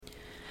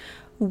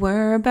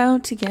We're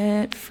about to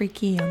get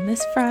freaky on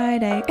this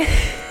Friday.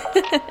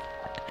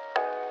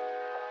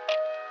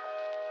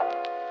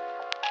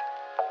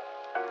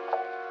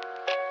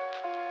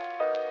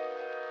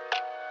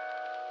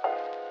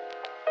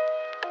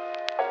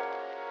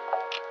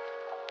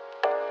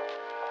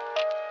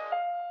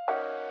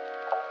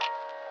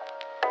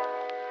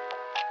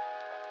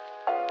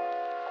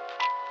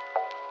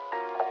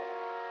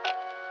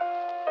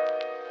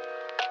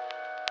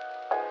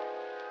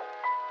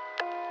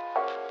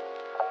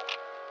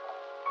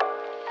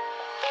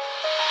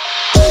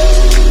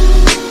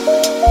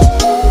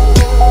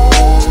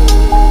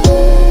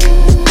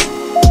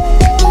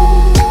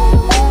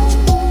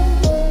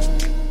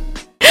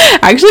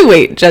 Actually,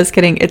 wait, just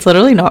kidding. It's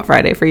literally not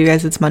Friday for you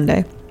guys. It's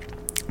Monday.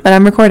 But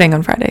I'm recording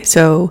on Friday.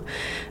 So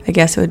I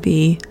guess it would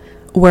be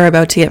we're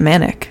about to get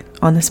manic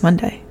on this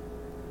Monday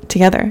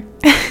together.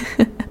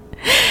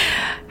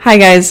 Hi,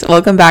 guys.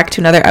 Welcome back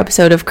to another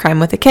episode of Crime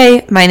with a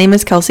K. My name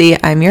is Kelsey.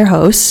 I'm your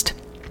host.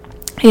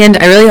 And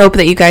I really hope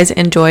that you guys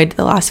enjoyed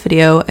the last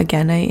video.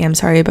 Again, I am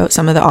sorry about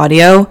some of the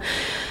audio.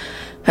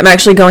 I'm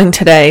actually going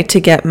today to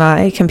get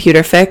my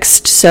computer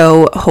fixed.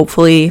 So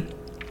hopefully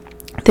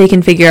they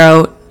can figure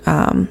out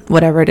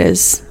whatever it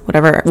is,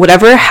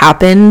 whatever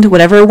happened,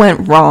 whatever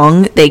went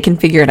wrong, they can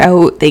figure it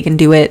out, they can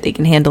do it, they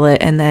can handle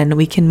it, and then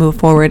we can move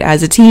forward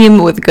as a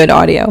team with good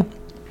audio.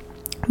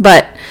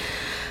 But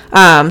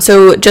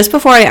so just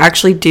before I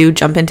actually do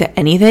jump into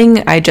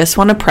anything, I just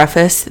want to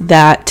preface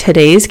that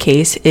today's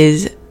case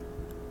is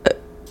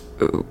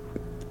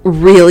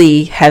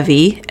really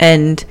heavy,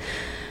 and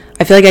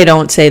I feel like I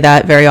don't say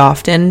that very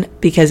often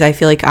because I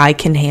feel like I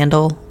can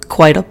handle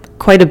quite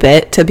a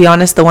bit. To be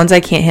honest, the ones I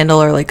can't handle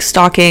are like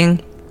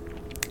stalking,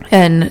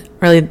 and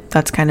really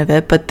that's kind of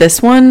it. But this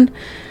one's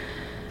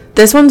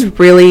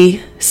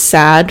really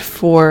sad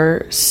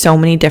for so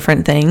many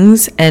different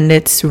things, and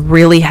it's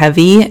really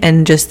heavy,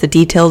 and just the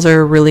details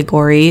are really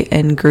gory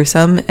and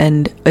gruesome,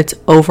 and it's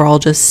overall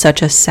just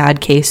such a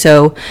sad case.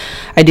 So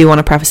I do want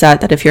to preface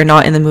that if you're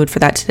not in the mood for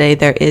that today,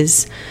 there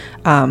is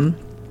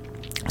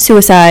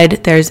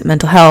suicide, there's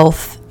mental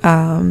health,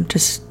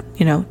 just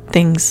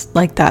things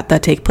like that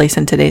take place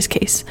in today's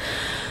case.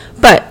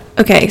 But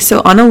okay,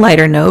 so on a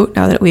lighter note,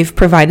 now that we've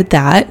provided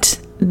that,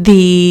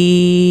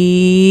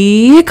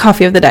 the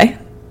coffee of the day,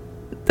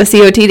 the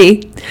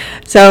COTD.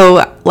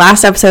 So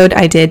last episode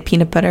I did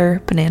peanut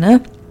butter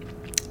banana,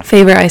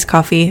 favorite iced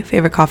coffee,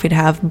 favorite coffee to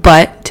have.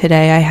 But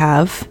today I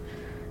have,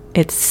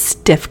 it's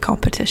stiff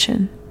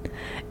competition.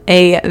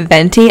 A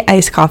venti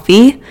iced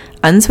coffee,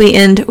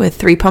 unsweetened, with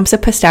 3 pumps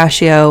of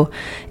pistachio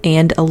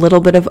and a little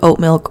bit of oat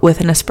milk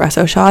with an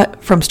espresso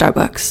shot from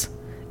Starbucks.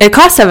 It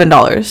cost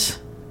 $7.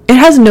 It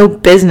has no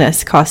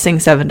business costing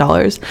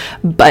 $7,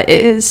 but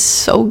it is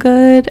so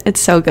good.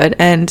 It's so good.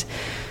 And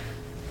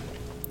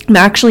I'm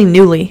actually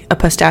newly a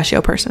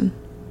pistachio person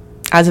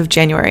as of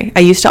January. I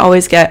used to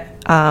always get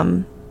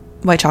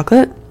white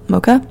chocolate,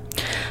 mocha,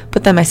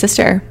 but then my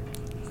sister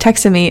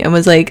texted me and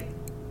was like,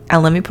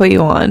 and let me put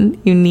you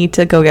on, you need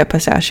to go get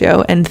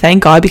pistachio. And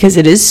thank God, because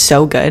it is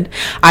so good.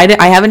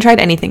 I haven't tried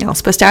anything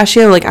else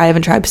pistachio, like I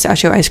haven't tried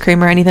pistachio ice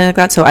cream or anything like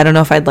that, so I don't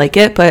know if I'd like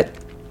it. But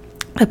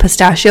a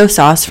pistachio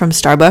sauce from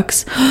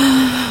Starbucks,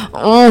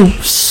 oh,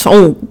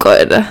 so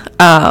good.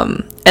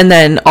 And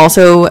then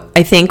also,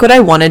 I think what I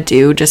want to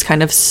do, just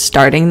kind of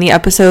starting the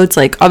episodes,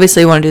 like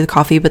obviously I want to do the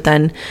coffee, but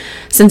then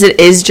since it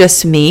is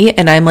just me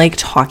and I'm like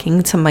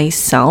talking to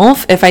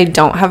myself, if I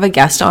don't have a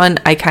guest on,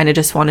 I kind of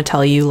just want to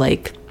tell you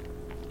like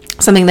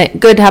something that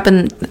good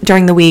happened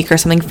during the week or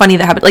something funny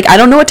that happened. Like, I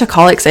don't know what to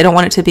call it because I don't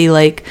want it to be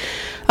like,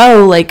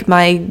 oh, like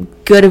my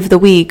good of the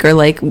week or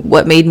like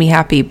what made me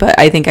happy. But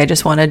I think I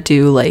just want to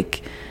do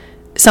like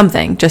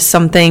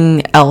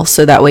something else,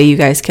 so that way you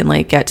guys can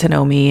like get to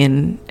know me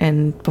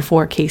and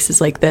before cases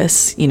like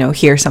this,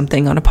 hear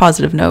something on a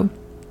positive note.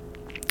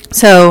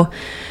 So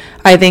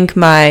I think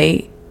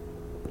my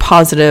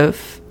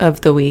positive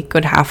of the week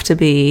would have to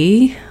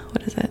be,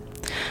 what is it?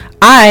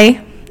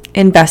 I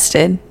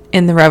invested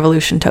in the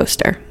Revolution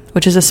toaster,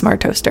 which is a smart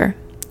toaster,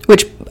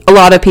 which a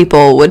lot of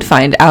people would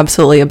find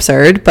absolutely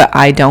absurd, but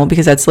I don't,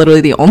 because that's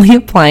literally the only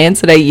appliance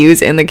that I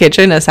use in the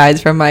kitchen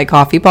aside from my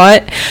coffee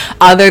pot.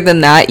 Other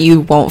than that, you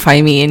won't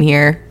find me in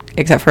here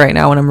except for right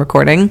now when I'm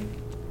recording.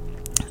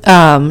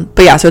 But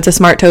yeah, so it's a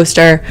smart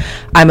toaster.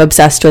 I'm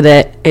obsessed with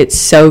it. It's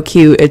so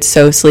cute. It's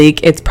so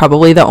sleek. It's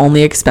probably the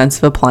only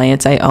expensive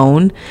appliance I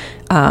own,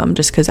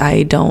 just because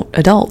I don't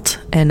adult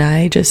and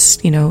I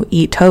just,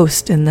 eat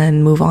toast and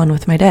then move on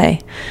with my day.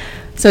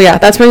 So yeah,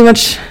 that's pretty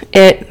much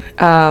it,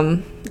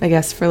 I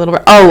guess, for a little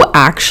bit. Oh,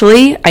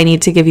 actually, I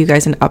need to give you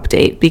guys an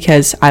update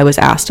because I was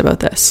asked about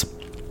this.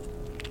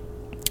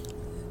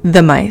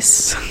 The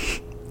mice.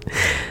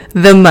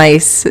 The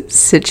mice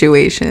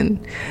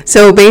situation.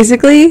 So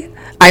basically,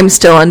 I'm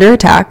still under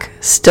attack,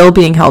 still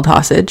being held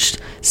hostage,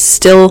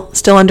 still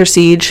under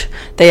siege.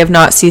 They have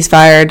not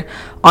ceasefire.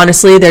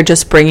 Honestly, they're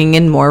just bringing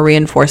in more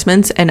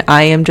reinforcements, and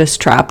I am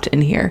just trapped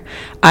in here.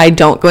 I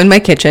don't go in my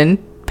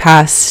kitchen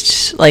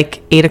past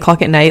like 8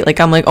 o'clock at night. Like,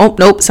 I'm like, oh,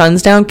 nope,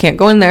 sun's down, can't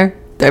go in there.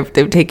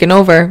 they've taken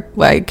over.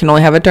 I can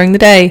only have it during the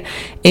day.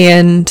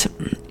 And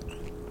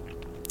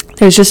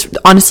there's just,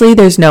 honestly,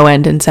 there's no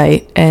end in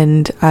sight.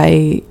 And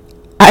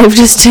I've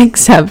just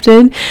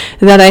accepted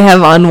that I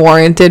have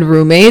unwarranted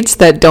roommates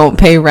that don't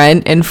pay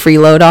rent and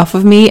freeload off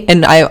of me.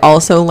 And I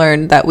also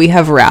learned that we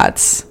have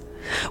rats,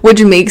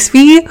 which makes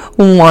me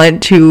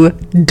want to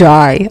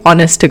die.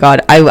 Honest to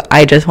God,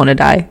 I just want to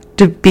die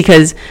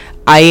because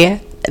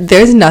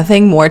there's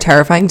nothing more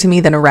terrifying to me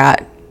than a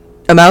rat.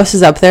 A mouse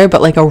is up there,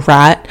 but like a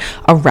rat,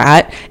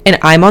 and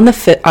I'm on the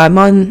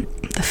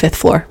fifth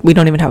floor. We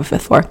don't even have a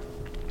fifth floor.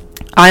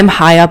 I'm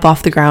high up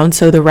off the ground,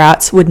 so the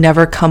rats would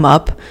never come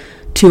up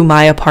to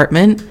my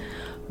apartment,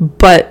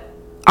 but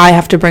I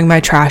have to bring my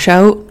trash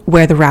out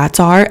where the rats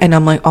are, and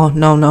I'm like, oh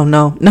no.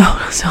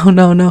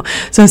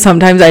 So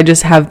sometimes I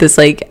just have this,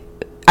 like,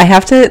 I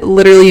have to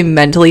literally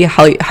mentally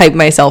hype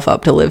myself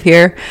up to live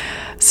here.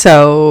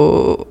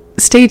 So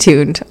stay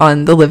tuned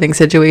on the living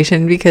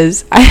situation,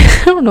 because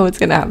I don't know what's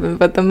gonna happen,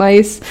 but the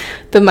mice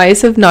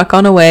have not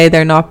gone away.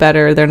 They're not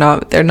better. They're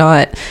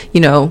not,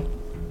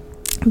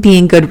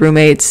 being good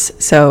roommates.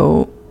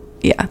 So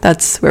yeah,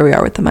 that's where we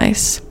are with the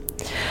mice.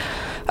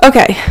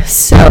 Okay,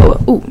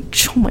 so, oh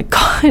my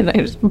God, I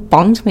just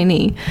bonked my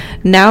knee.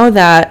 Now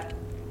that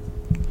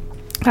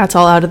that's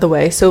all out of the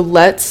way, so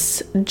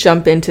let's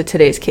jump into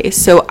today's case.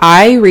 So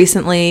I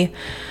recently,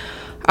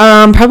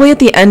 probably at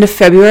the end of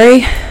February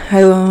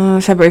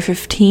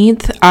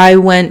 15th, I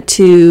went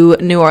to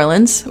New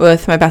Orleans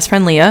with my best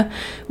friend Leah.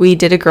 We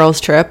did a girls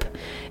trip,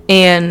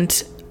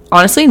 and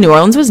honestly, New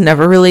Orleans was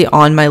never really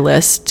on my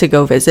list to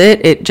go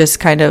visit. It just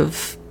kind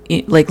of,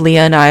 like,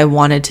 Leah and I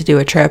wanted to do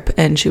a trip,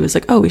 and she was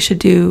like, oh, we should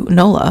do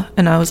NOLA.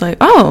 And I was like,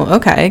 oh,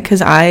 okay. Because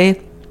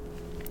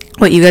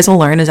what you guys will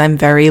learn is I'm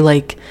very,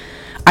 like,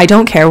 I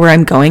don't care where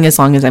I'm going as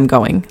long as I'm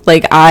going.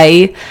 Like,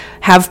 I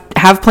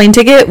have plane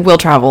ticket, we'll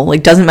travel.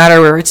 Like, doesn't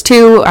matter where it's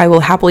to, I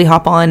will happily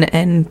hop on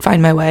and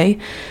find my way.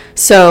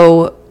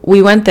 So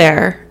we went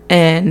there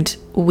and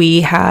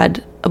we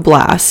had a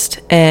blast,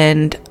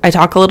 and I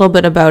talk a little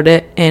bit about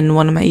it in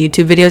one of my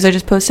YouTube videos I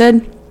just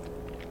posted.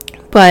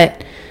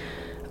 But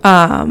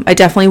I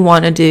definitely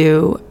want to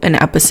do an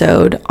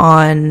episode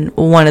on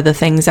one of the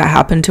things that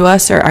happened to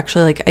us, or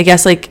actually, like, I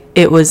guess, like,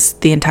 it was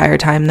the entire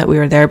time that we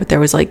were there, but there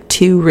was like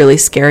 2 really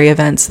scary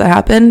events that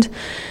happened,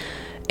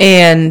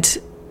 and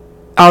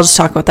I'll just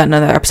talk about that in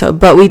another episode.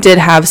 But we did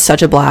have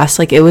such a blast.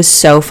 Like, it was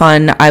so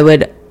fun. I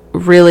would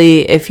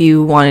really, if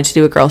you wanted to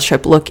do a girls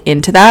trip, look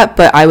into that,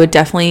 but I would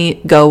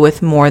definitely go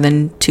with more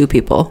than 2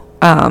 people.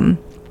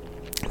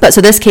 But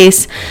so this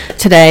case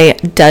today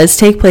does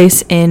take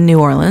place in New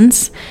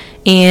Orleans.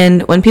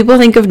 And when people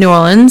think of New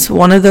Orleans,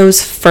 one of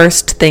those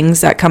first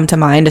things that come to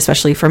mind,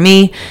 especially for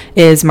me,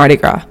 is Mardi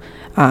Gras.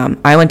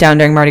 I went down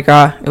during Mardi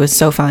Gras. It was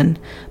so fun.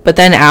 But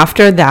then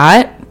after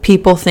that,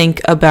 people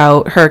think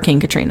about Hurricane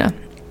Katrina.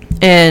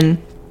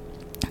 And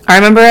I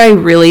remember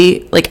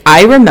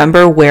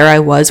where I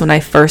was when I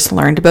first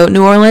learned about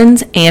New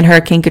Orleans and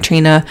Hurricane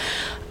Katrina.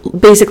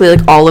 Basically,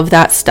 like, all of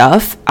that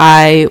stuff.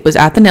 I was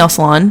at the nail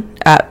salon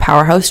at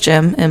Powerhouse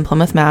Gym in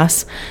Plymouth,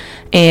 Mass.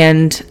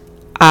 And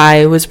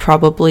I was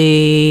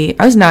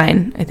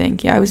 9, I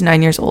think. Yeah, I was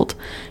 9 years old.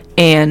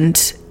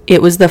 And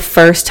it was the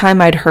first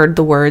time I'd heard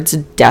the words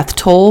death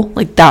toll.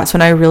 Like, that's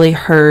when I really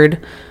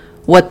heard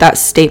what that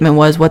statement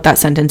was, what that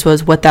sentence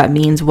was, what that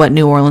means, what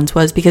New Orleans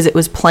was, because it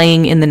was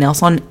playing in the nail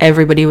salon.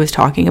 Everybody was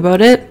talking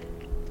about it.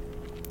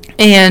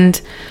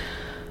 And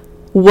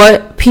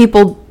what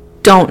people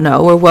don't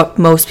know, or what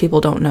most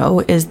people don't know,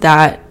 is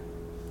that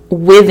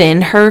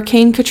within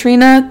Hurricane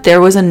Katrina, there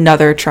was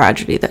another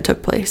tragedy that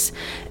took place.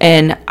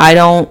 And I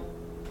don't,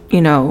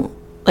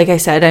 like I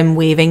said, I'm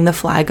waving the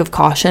flag of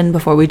caution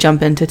before we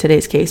jump into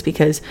today's case,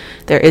 because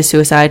there is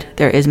suicide,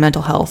 there is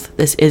mental health.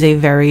 This is a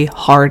very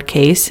hard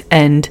case,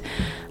 and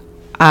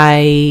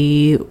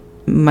I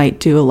might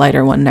do a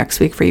lighter one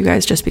next week for you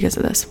guys just because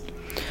of this.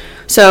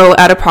 So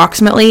at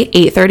approximately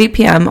 8:30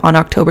 p.m. on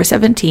October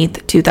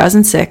 17th,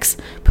 2006,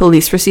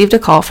 police received a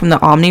call from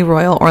the Omni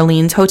Royal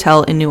Orleans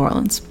Hotel in New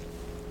Orleans.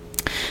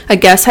 A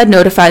guest had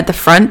notified the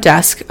front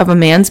desk of a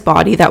man's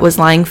body that was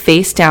lying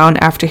face down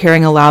after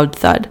hearing a loud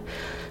thud.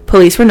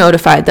 Police were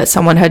notified that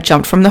someone had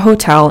jumped from the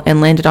hotel and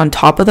landed on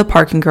top of the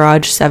parking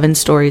garage 7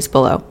 stories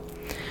below.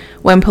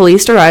 When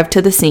police arrived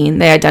to the scene,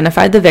 they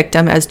identified the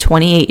victim as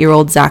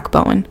 28-year-old Zack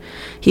Bowen.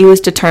 He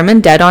was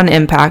determined dead on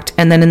impact,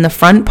 and then in the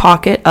front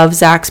pocket of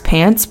Zack's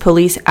pants,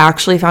 police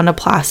actually found a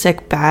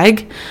plastic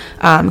bag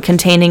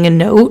containing a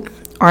note,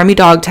 army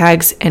dog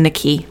tags, and a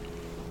key.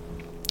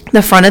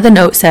 The front of the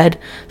note said,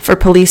 "For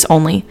police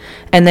only,"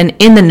 and then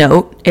in the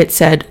note, it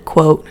said,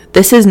 quote,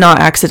 "This is not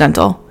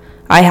accidental.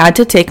 I had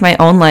to take my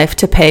own life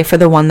to pay for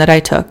the one that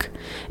I took.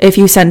 If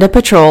you send a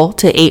patrol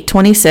to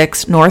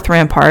 826 North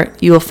Rampart,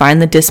 you will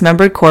find the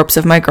dismembered corpse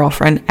of my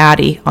girlfriend,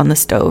 Addie, on the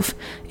stove,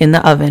 in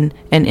the oven,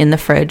 and in the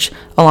fridge,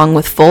 along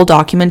with full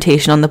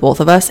documentation on the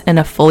both of us and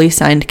a fully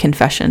signed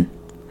confession.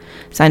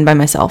 Signed by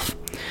myself.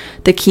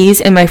 The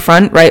keys in my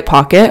front right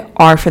pocket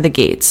are for the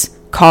gates.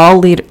 Call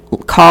Leo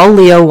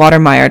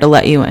Watermeyer to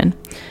let you in."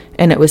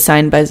 And it was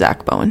signed by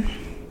Zack Bowen.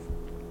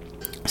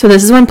 So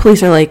this is when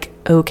police are like,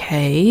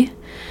 okay,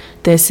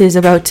 this is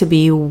about to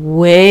be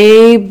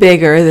way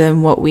bigger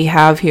than what we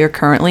have here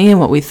currently and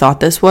what we thought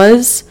this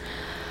was.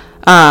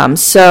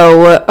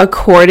 So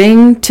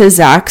according to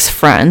Zack's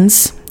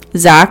friends,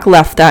 Zack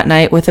left that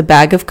night with a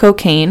bag of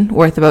cocaine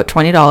worth about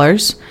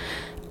 $20.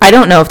 I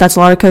don't know if that's a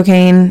lot of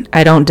cocaine.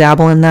 I don't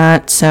dabble in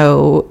that.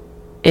 So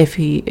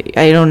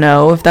I don't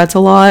know if that's a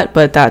lot,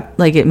 but that,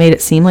 like, it made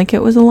it seem like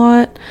it was a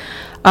lot.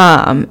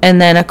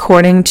 And then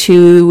according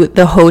to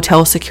the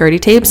hotel security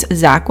tapes,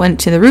 Zack went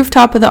to the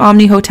rooftop of the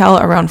Omni Hotel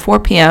around 4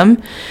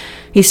 p.m.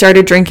 He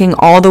started drinking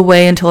all the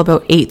way until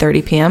about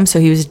 8:30 p.m. So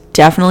he was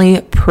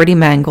definitely pretty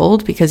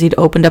mangled because he'd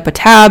opened up a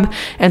tab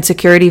and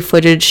security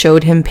footage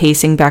showed him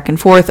pacing back and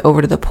forth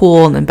over to the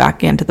pool and then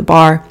back into the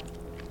bar.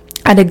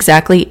 At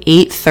exactly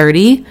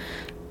 8:30,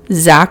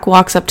 Zack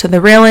walks up to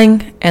the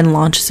railing and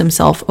launches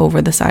himself over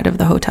the side of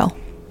the hotel.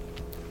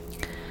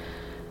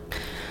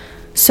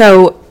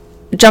 So,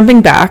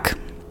 jumping back,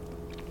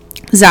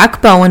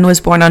 Zack Bowen was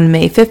born on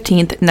May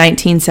 15th,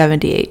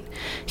 1978.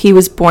 He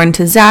was born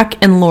to Zack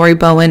and Lori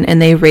Bowen,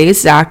 and they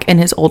raised Zack and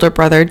his older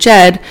brother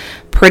Jed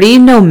pretty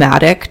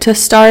nomadic to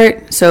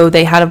start. So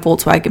they had a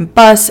Volkswagen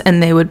bus,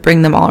 and they would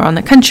bring them all around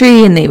the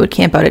country, and they would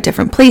camp out at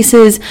different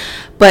places,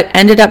 but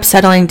ended up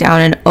settling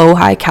down in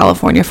Ojai,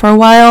 California for a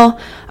while.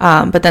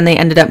 But then they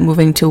ended up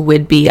moving to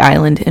Whidbey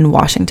Island in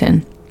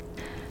Washington.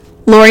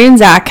 Lori and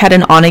Zack had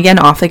an on-again,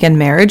 off-again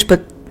marriage,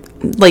 but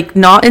like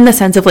not in the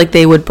sense of like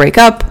they would break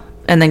up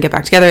and then get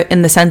back together,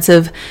 in the sense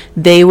of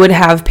they would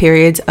have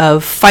periods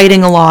of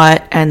fighting a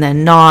lot and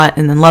then not,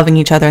 and then loving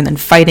each other and then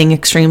fighting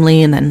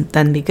extremely and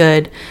then be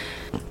good.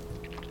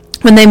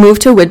 When they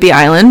moved to Whidbey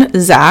Island,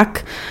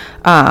 Zack,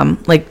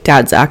 like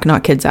dad Zack,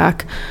 not kid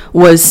Zack,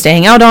 was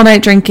staying out all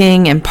night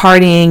drinking and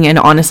partying and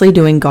honestly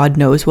doing God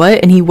knows what.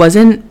 And he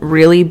wasn't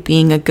really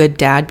being a good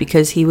dad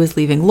because he was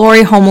leaving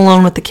Lori home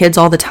alone with the kids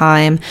all the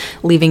time,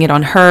 leaving it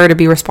on her to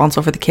be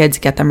responsible for the kids,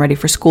 get them ready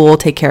for school,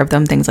 take care of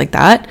them, things like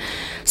that.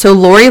 So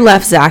Lori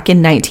left Zack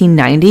in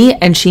 1990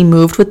 and she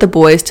moved with the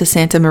boys to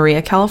Santa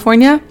Maria,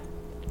 California.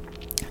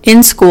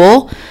 In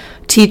school,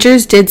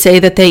 teachers did say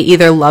that they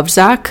either loved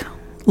Zack,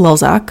 lil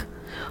Zack,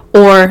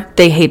 or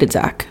they hated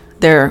Zack.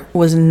 There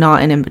was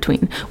not an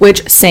in-between,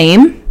 which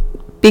same,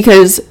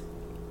 because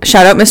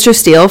shout out Mr.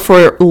 Steele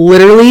for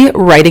literally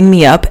writing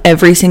me up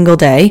every single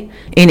day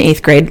in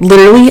 8th grade,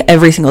 literally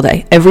every single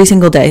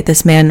day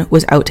this man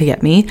was out to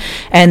get me.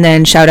 And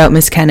then shout out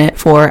Miss Kennett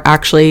for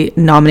actually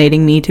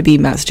nominating me to be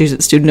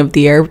Massachusetts Student of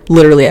the Year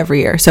literally every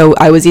year. So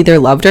I was either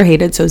loved or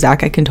hated. So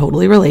Zack, I can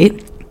totally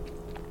relate.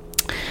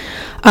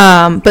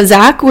 But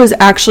Zack was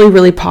actually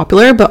really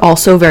popular, but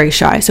also very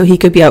shy. So he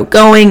could be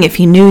outgoing if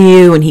he knew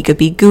you, and he could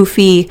be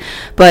goofy,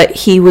 but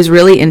he was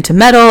really into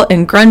metal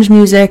and grunge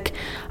music.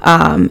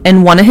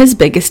 And one of his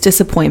biggest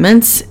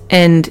disappointments,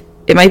 and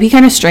it might be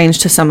kind of strange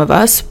to some of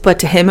us, but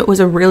to him it was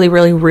a really,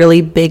 really,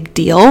 really big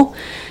deal.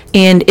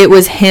 And it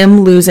was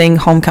him losing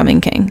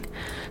Homecoming King.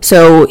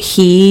 So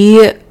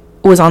he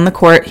was on the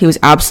court. He was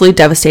absolutely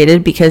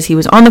devastated because he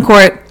was on the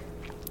court.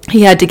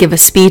 He had to give a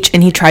speech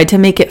and he tried to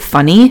make it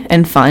funny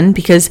and fun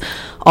because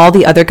all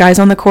the other guys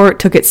on the court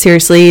took it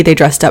seriously. They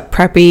dressed up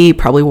preppy,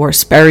 probably wore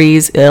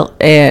Sperry's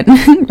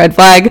and red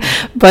flag,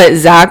 but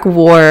Zack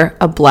wore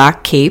a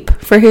black cape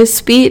for his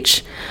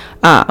speech.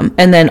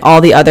 And then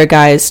all the other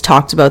guys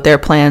talked about their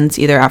plans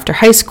either after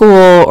high school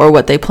or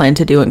what they planned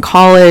to do in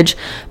college.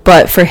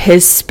 But for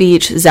his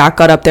speech, Zack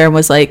got up there and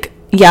was like,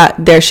 yeah,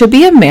 there should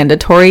be a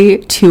mandatory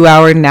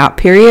 2-hour nap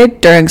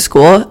period during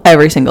school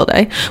every single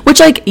day. Which,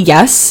 like,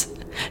 yes,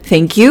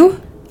 thank you.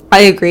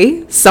 I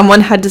agree.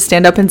 Someone had to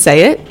stand up and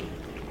say it.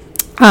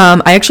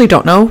 I actually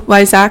don't know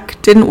why Zack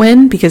didn't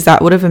win because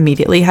that would have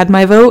immediately had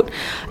my vote.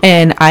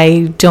 And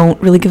I don't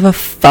really give a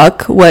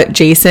fuck what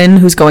Jason,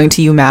 who's going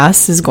to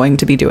UMass, is going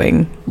to be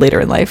doing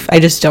later in life.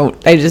 That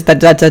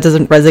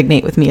doesn't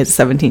resonate with me as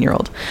a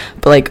 17-year-old.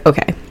 But like,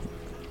 okay.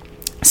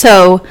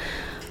 So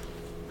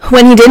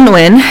when he didn't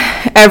win,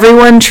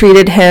 everyone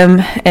treated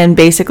him and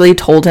basically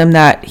told him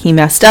that he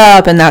messed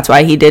up and that's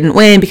why he didn't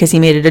win, because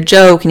he made it a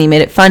joke and he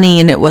made it funny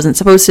and it wasn't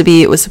supposed to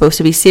be. It was supposed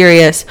to be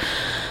serious.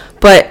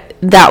 But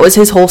that was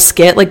his whole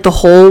skit, like the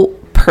whole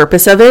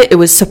purpose of it. It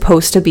was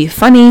supposed to be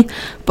funny,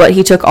 but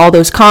he took all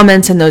those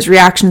comments and those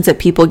reactions that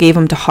people gave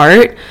him to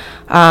heart.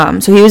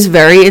 So he was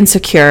very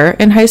insecure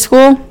in high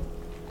school.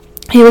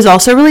 He was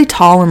also really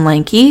tall and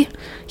lanky.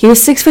 He was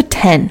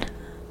 6'10".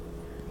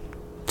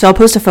 So I'll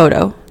post a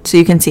photo so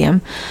you can see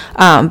him.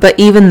 But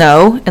even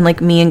though, and like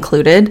me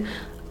included,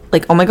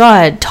 like, oh my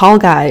God, tall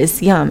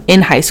guys, yum.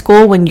 In high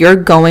school, when you're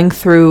going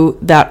through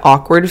that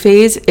awkward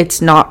phase,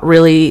 it's not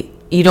really,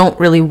 you don't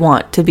really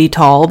want to be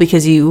tall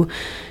because you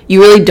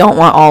really don't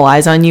want all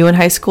eyes on you in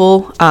high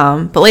school.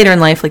 But later in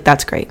life, like,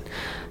 that's great.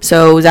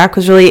 So Zack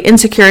was really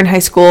insecure in high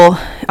school.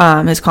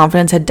 His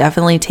confidence had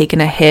definitely taken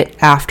a hit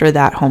after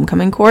that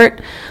homecoming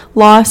court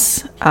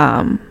loss.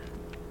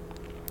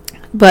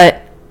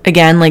 But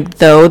again, like,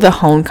 though the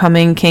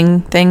homecoming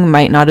king thing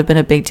might not have been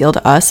a big deal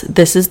to us,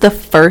 this is the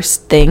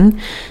first thing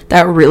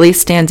that really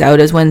stands out,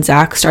 is when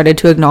Zack started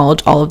to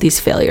acknowledge all of these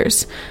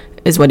failures.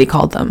 is what he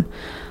called them.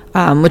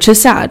 Which is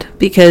sad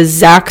because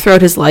Zack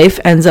throughout his life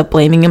ends up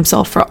blaming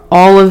himself for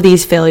all of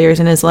these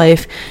failures in his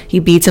life. He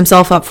beats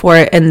himself up for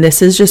it, and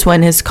this is just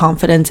when his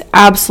confidence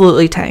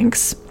absolutely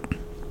tanks.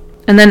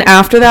 And then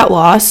after that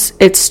loss,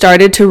 it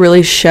started to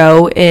really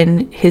show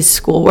in his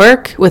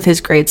schoolwork with his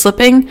grade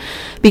slipping,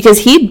 because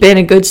he'd been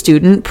a good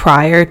student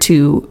prior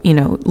to,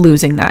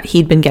 losing that.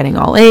 He'd been getting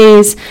all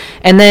A's.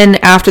 And then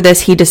after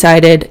this, he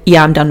decided,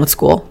 yeah, I'm done with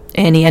school.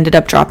 And he ended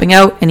up dropping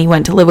out, and he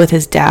went to live with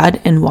his dad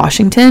in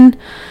Washington.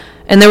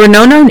 And there were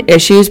no known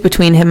issues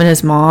between him and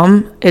his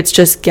mom. It's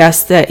just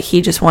guessed that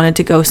he just wanted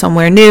to go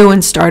somewhere new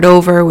and start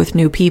over with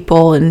new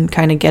people and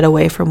kind of get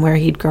away from where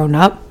he'd grown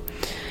up.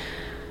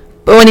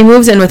 But when he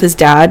moves in with his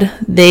dad,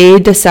 they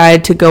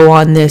decide to go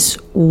on this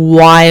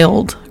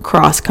wild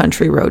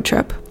cross-country road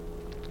trip,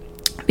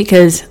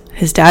 because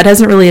his dad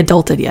hasn't really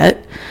adulted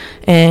yet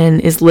and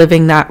is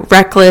living that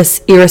reckless,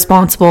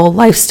 irresponsible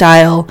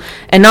lifestyle.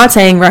 And not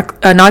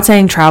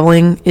saying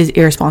traveling is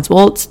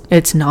irresponsible.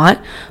 It's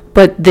not.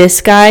 But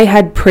this guy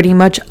had pretty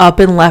much up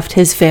and left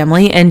his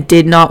family and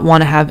did not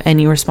want to have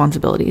any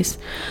responsibilities.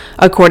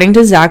 According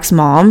to Zack's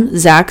mom,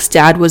 Zack's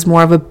dad was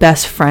more of a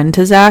best friend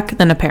to Zack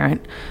than a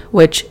parent,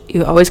 which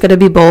you always got to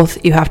be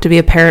both. You have to be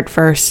a parent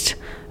first,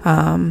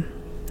 or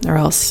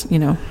else,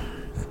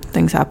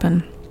 things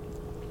happen.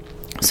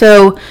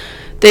 So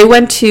they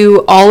went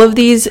to all of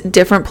these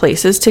different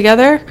places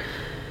together,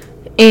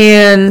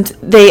 and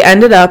they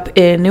ended up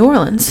in New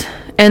Orleans.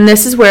 And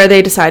this is where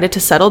they decided to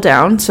settle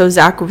down. So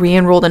Zack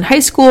re-enrolled in high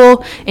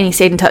school, and he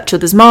stayed in touch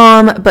with his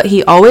mom, but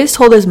he always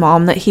told his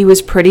mom that he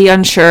was pretty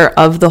unsure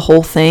of the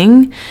whole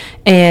thing,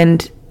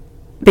 and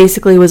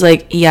basically was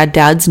like, yeah,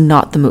 dad's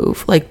not the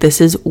move. Like, this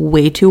is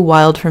way too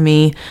wild for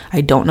me.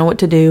 I don't know what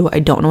to do. I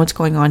don't know what's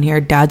going on here.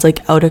 Dad's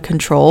like out of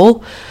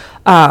control.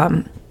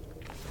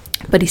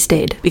 But he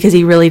stayed because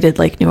he really did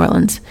like New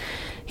Orleans.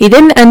 He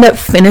didn't end up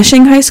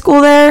finishing high school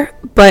there,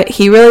 but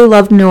he really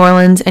loved New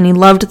Orleans, and he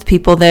loved the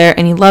people there,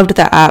 and he loved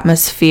the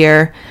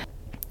atmosphere.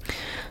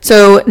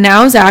 So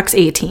now Zack's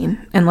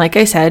 18, and like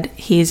I said,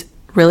 he's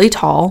really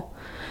tall.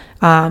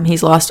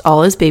 He's lost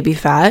all his baby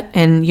fat,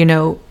 and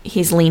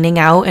he's leaning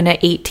out. And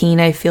at 18,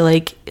 I feel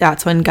like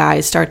that's when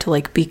guys start to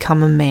like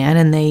become a man,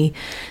 and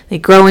they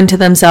grow into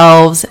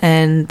themselves,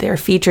 and their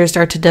features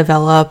start to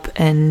develop,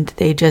 and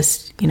they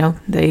just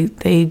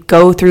they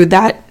go through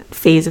that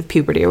phase of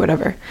puberty or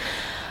whatever.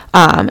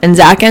 And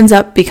Zack ends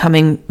up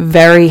becoming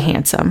very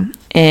handsome,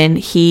 and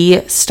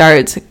he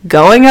starts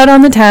going out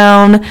on the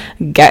town,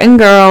 getting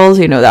girls,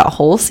 that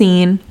whole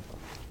scene.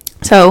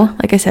 So,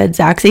 like I said,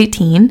 Zack's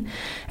 18,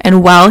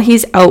 and while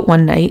he's out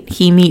one night,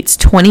 he meets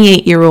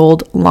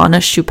 28-year-old Lana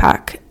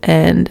Shupak.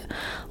 And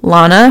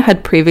Lana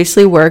had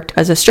previously worked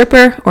as a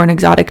stripper or an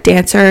exotic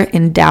dancer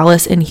in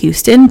Dallas and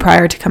Houston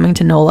prior to coming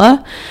to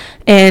NOLA.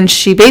 And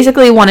she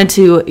basically wanted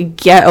to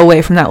get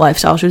away from that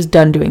lifestyle. She was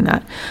done doing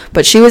that.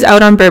 But she was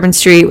out on Bourbon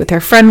Street with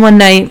her friend one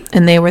night,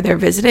 and they were there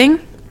visiting.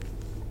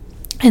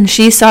 And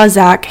she saw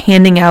Zack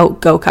handing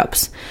out Go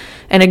Cups.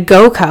 And a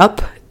Go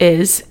Cup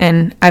is,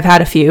 and I've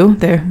had a few,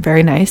 they're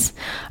very nice.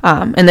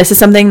 And this is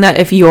something that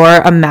if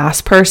you're a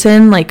mass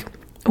person, like,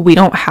 we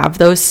don't have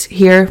those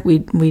here.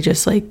 We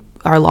just, like,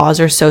 our laws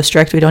are so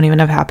strict, we don't even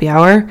have happy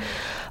hour.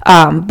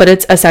 But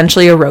it's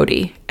essentially a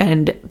roadie.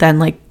 And then,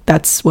 like,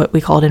 that's what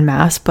we call it in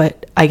Mass,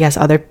 but I guess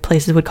other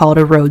places would call it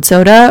a road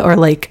soda, or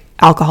like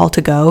alcohol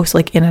to go, so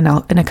like in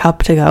a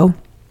cup to go.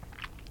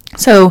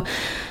 So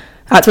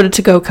that's what a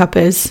to-go cup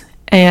is,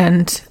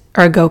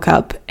 or a Go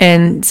Cup.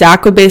 And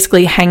Zack would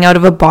basically hang out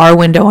of a bar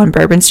window on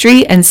Bourbon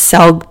Street and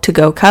sell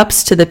to-go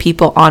cups to the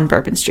people on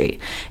Bourbon Street.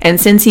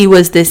 And since he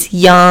was this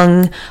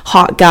young,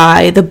 hot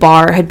guy, the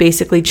bar had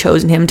basically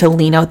chosen him to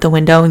lean out the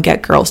window and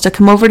get girls to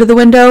come over to the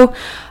window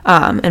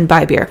and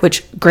buy beer,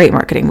 which, great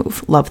marketing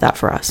move. Love that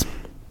for us.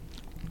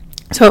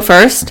 So at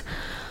first,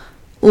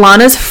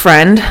 Lana's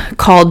friend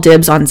called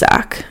dibs on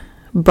Zack,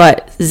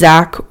 but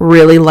Zack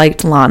really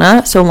liked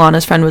Lana, so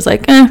Lana's friend was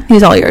like,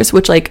 he's all yours,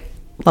 which, like,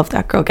 love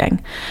that girl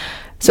gang.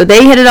 So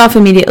they hit it off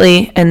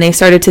immediately, and they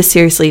started to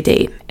seriously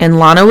date. And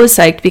Lana was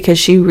psyched because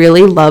she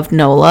really loved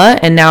NOLA,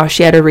 and now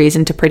she had a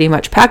reason to pretty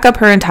much pack up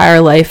her entire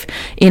life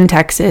in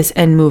Texas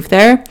and move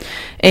there.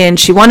 And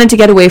she wanted to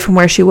get away from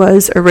where she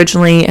was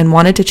originally and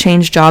wanted to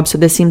change jobs, so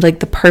this seemed like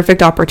the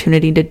perfect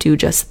opportunity to do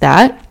just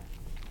that.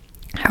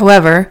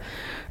 However,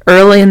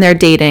 early in their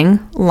dating,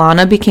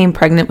 Lana became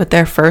pregnant with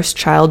their first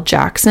child,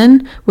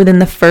 Jackson, within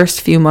the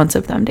first few months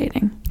of them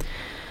dating.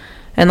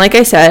 And like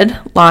I said,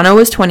 Lana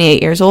was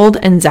 28 years old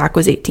and Zack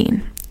was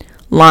 18.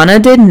 Lana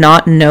did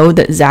not know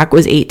that Zack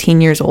was 18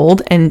 years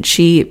old, and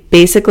she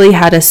basically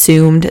had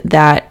assumed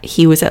that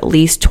he was at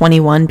least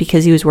 21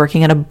 because he was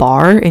working at a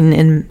bar.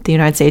 In the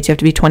United States, you have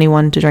to be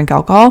 21 to drink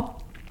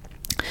alcohol.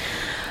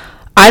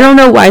 I don't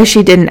know why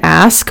she didn't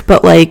ask,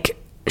 but like,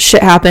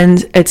 shit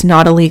happened. It's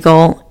not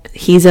illegal.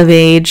 He's of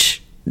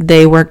age.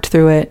 They worked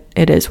through it.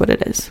 It is what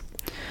it is.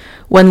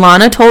 When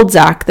Lana told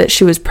Zack that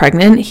she was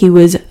pregnant, he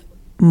was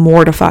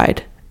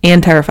mortified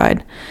and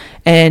terrified.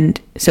 And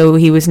so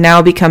he was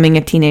now becoming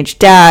a teenage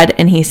dad,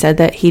 and he said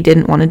that he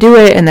didn't want to do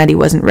it and that he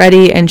wasn't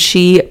ready. And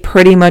she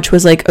pretty much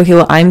was like, okay,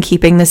 well, I'm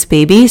keeping this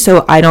baby,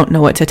 so I don't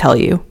know what to tell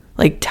you.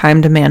 Like,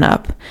 time to man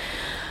up.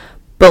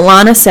 But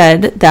Lana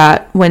said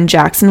that when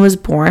Jackson was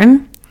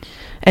born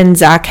and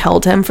Zack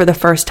held him for the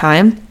first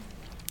time,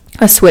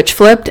 a switch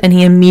flipped and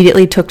he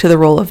immediately took to the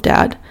role of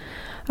dad.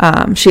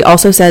 She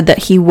also said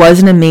that he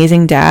was an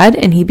amazing dad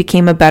and he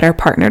became a better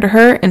partner to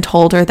her and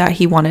told her that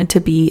he wanted to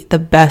be the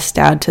best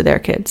dad to their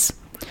kids.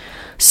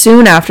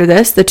 Soon after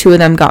this, the two of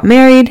them got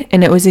married,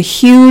 and it was a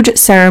huge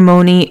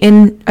ceremony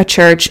in a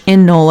church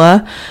in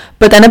NOLA.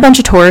 But then a bunch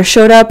of tourists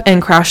showed up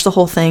and crashed the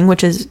whole thing,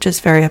 which is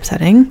just very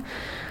upsetting.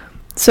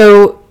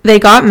 So they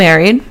got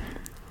married,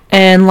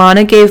 and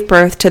Lana gave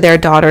birth to their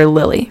daughter,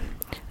 Lily.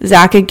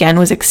 Zack again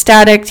was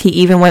ecstatic. He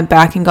even went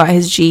back and got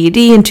his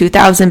GED in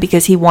 2000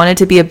 because he wanted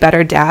to be a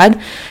better dad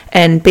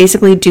and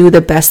basically do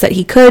the best that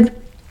he could.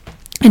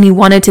 And he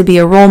wanted to be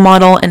a role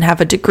model and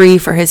have a degree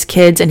for his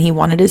kids, and he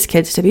wanted his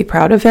kids to be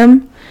proud of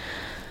him.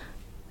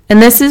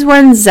 And this is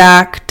when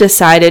Zack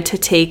decided to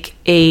take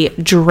a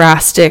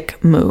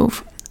drastic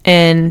move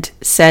and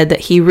said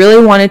that he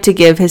really wanted to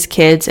give his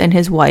kids and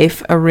his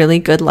wife a really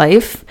good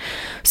life.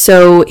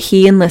 So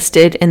he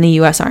enlisted in the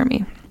U.S.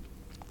 Army.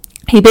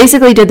 He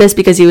basically did this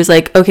because he was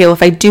like, okay, well,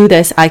 if I do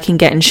this, I can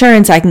get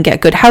insurance, I can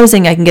get good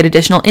housing, I can get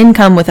additional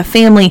income with a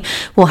family,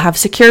 we'll have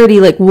security,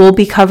 like, we'll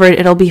be covered,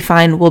 it'll be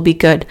fine, we'll be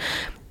good.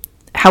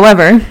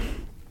 However,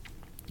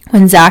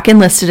 when Zack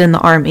enlisted in the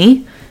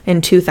Army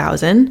in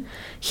 2000,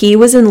 he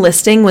was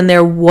enlisting when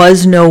there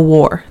was no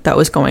war that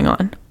was going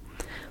on.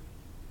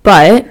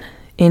 But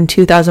in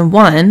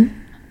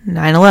 2001,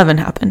 9/11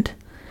 happened.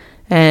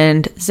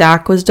 And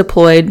Zack was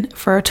deployed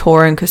for a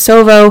tour in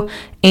Kosovo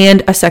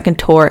and a second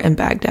tour in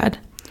Baghdad.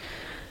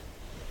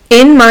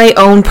 In my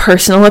own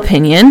personal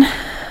opinion,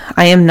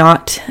 I am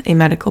not a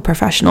medical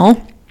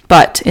professional,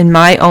 but in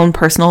my own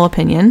personal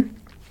opinion,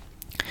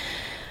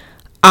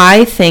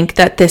 I think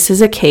that this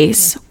is a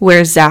case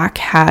where Zack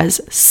has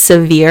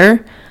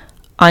severe,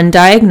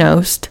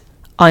 undiagnosed,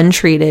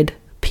 untreated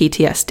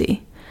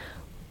PTSD.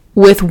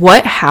 With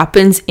what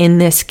happens in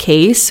this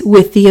case,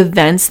 with the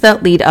events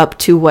that lead up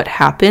to what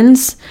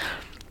happens,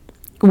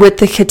 with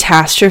the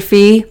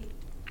catastrophe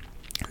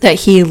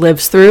that he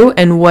lives through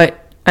and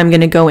what I'm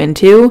going to go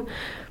into,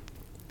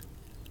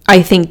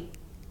 I think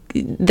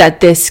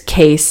that this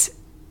case,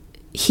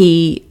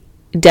 he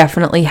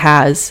definitely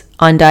has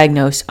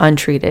undiagnosed,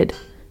 untreated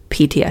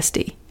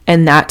PTSD.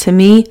 And that to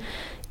me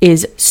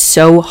is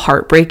so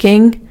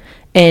heartbreaking.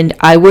 And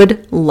I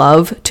would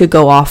love to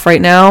go off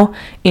right now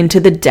into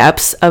the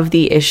depths of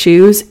the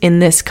issues in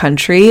this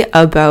country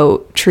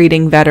about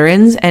treating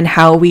veterans and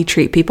how we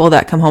treat people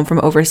that come home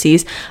from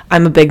overseas.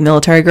 I'm a big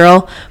military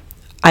girl.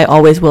 I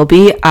always will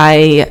be.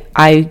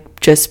 I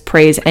just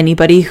praise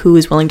anybody who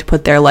is willing to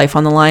put their life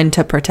on the line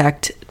to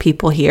protect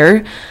people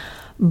here.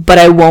 But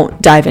I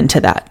won't dive into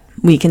that.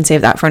 We can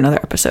save that for another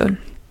episode.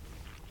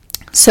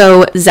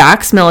 So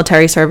Zack's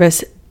military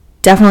service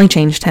definitely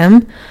changed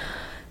him.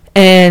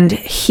 And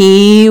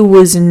he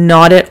was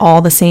not at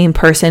all the same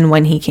person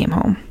when he came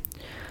home.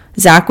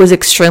 Zack was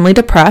extremely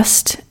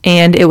depressed,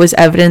 and it was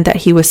evident that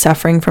he was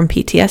suffering from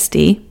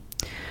PTSD.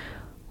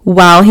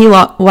 While he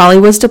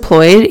was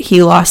deployed,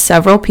 he lost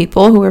several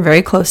people who were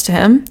very close to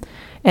him,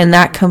 and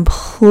that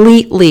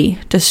completely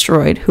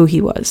destroyed who he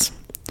was.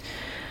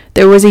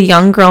 There was a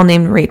young girl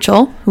named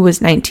Rachel who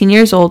was 19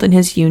 years old in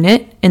his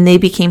unit, and they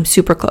became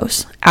super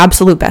close,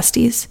 absolute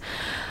besties.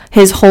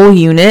 His whole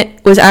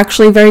unit was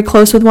actually very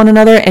close with one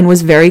another and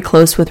was very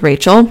close with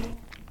Rachel.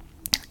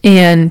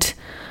 And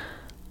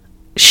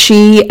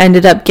she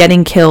ended up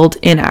getting killed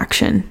in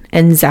action.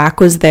 And Zack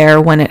was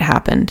there when it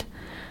happened.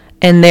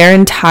 And their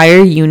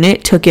entire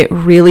unit took it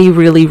really,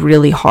 really,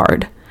 really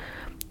hard.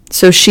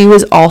 So she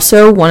was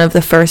also one of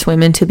the first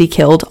women to be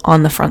killed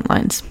on the front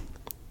lines.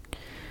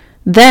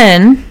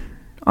 Then,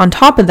 on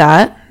top of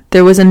that,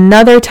 there was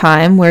another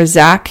time where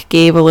Zack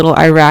gave a little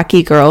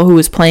Iraqi girl who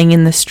was playing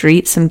in the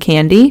street some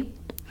candy.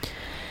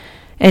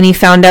 And he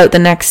found out the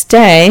next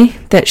day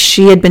that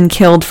she had been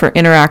killed for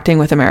interacting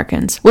with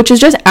Americans, which is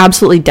just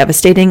absolutely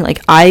devastating.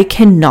 Like, I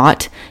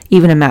cannot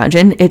even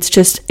imagine.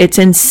 It's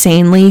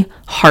insanely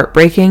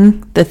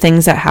heartbreaking, the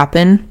things that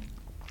happen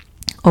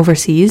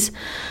overseas.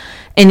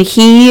 And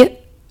he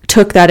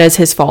took that as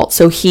his fault.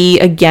 So he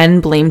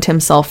again blamed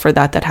himself for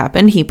that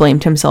happened. He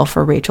blamed himself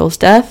for Rachel's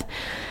death.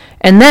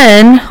 And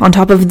then, on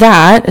top of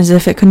that, as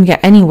if it couldn't get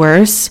any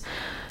worse,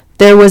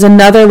 there was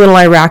another little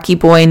Iraqi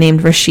boy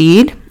named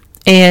Rashid,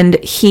 and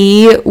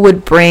he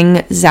would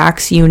bring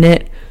Zack's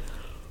unit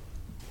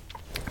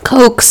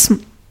Cokes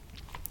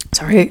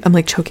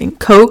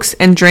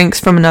and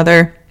drinks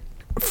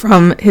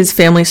from his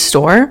family's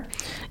store.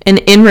 And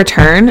in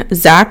return,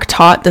 Zack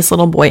taught this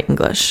little boy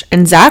English.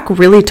 And Zack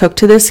really took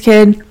to this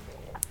kid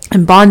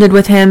and bonded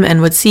with him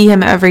and would see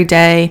him every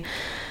day.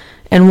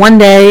 And one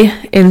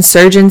day,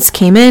 insurgents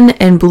came in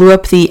and blew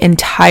up the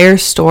entire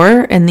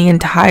store, and the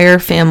entire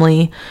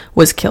family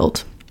was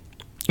killed.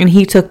 And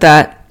he took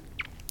that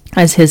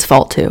as his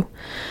fault too.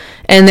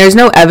 And there's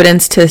no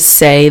evidence to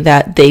say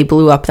that they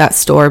blew up that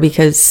store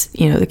because,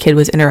 the kid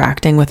was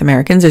interacting with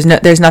Americans.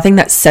 There's nothing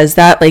that says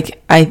that.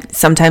 Like,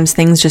 sometimes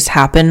things just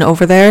happen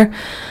over there.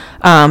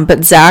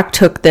 But Zack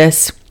took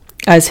this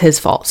as his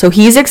fault. So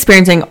he's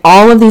experiencing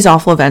all of these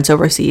awful events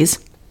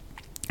overseas.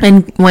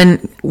 And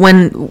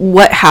when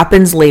what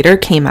happens later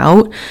came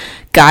out,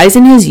 guys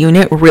in his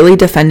unit really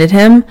defended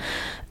him.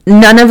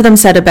 None of them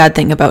said a bad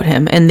thing about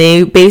him. And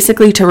they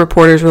basically, to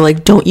reporters, were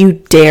like, don't you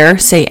dare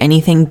say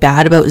anything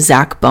bad about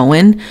Zack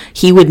Bowen.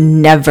 He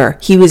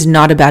was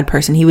not a bad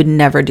person. He would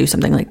never do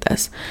something like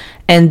this.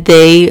 And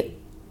they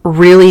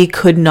really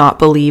could not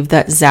believe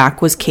that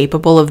Zack was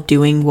capable of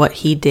doing what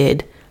he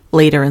did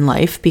later in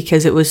life,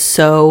 because it was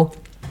so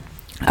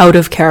out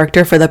of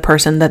character for the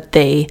person that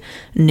they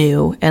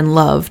knew and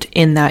loved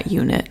in that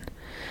unit.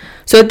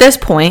 So at this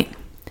point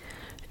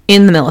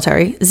in the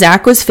military,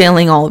 Zack was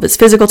failing all of his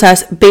physical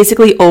tests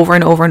basically over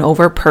and over and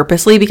over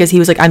purposely, because he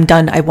was like, I'm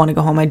done. I want to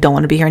go home. I don't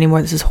want to be here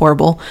anymore. This is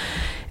horrible.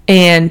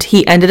 And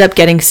he ended up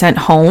getting sent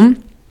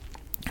home,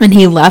 and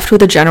he left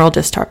with a general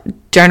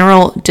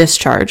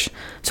discharge.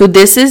 So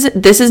this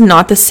is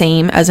not the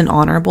same as an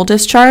honorable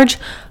discharge.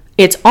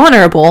 It's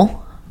honorable,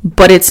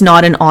 but it's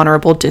not an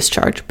honorable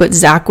discharge. But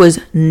Zack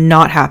was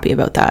not happy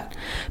about that.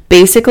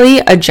 Basically,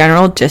 a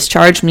general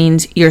discharge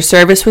means your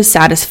service was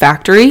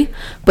satisfactory,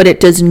 but it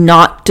does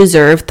not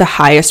deserve the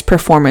highest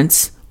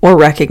performance or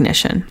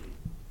recognition.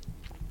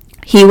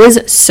 He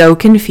was so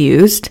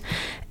confused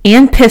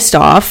and pissed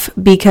off,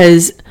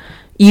 because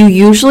you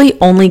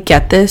usually only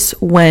get this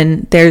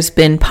when there's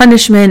been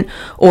punishment,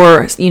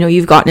 or,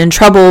 you've gotten in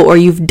trouble, or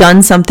you've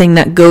done something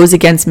that goes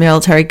against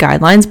military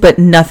guidelines, but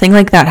nothing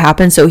like that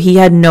happened. So he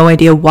had no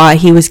idea why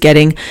he was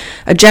getting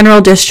a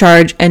general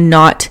discharge and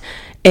not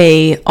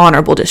a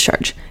honorable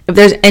discharge. If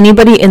there's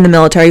anybody in the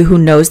military who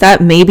knows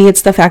that, maybe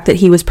it's the fact that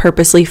he was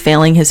purposely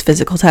failing his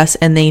physical tests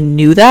and they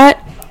knew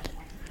that.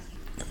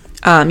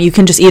 You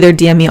can just either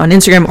DM me on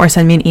Instagram or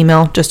send me an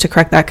email just to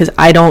correct that, because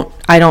I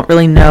don't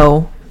really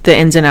know the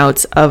ins and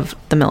outs of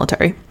the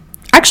military.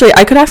 Actually,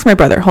 I could ask my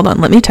brother. Hold on,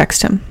 let me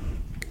text him.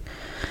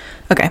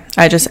 Okay,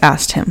 I just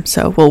asked him,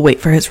 so we'll wait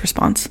for his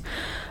response.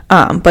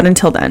 But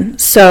until then,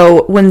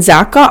 so when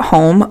Zack got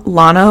home,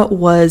 Lana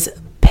was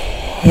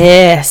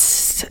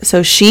pissed.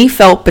 So she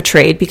felt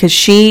betrayed because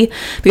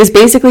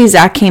basically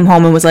Zack came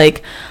home and was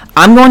like,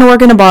 I'm going to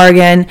work in a bar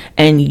again,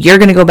 and you're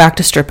going to go back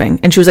to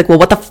stripping. And she was like, well,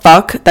 what the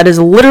fuck? That is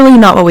literally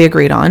not what we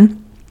agreed on.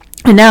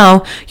 And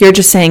now you're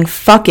just saying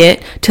fuck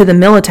it to the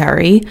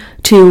military,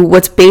 to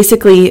what's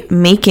basically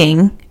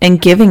making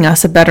and giving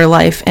us a better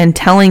life, and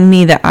telling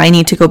me that I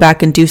need to go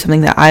back and do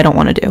something that I don't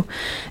want to do.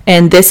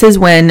 And this is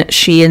when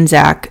she and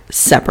Zack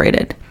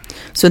separated.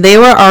 So they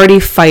were already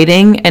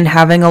fighting and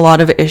having a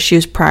lot of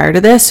issues prior to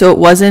this. So it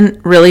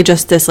wasn't really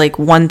just this like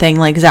one thing,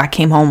 like Zack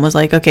came home, was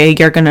like, okay,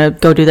 you're going to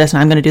go do this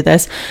and I'm going to do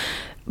this.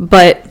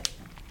 But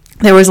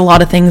there was a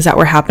lot of things that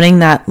were happening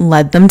that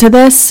led them to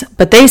this,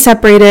 but they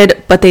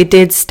separated, but they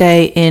did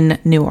stay in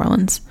New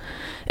Orleans.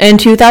 In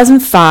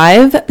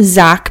 2005,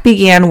 Zack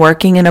began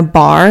working in a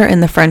bar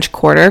in the French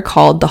Quarter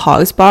called the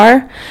Hogs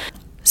Bar.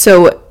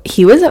 So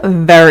he was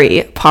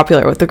very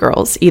popular with the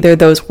girls, either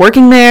those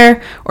working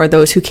there or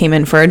those who came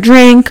in for a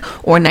drink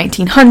or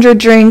 1900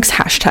 drinks,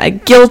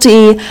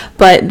 #guilty.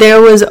 But there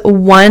was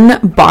one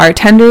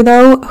bartender,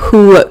 though,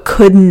 who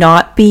could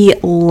not be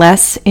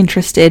less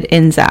interested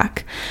in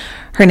Zack.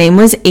 Her name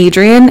was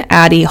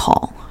Addie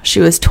Hall. She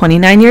was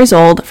 29 years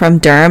old, from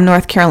Durham,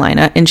 North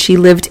Carolina, and she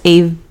lived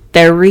a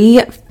very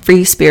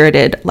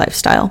free-spirited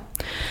lifestyle.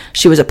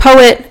 She was a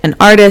poet, an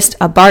artist,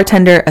 a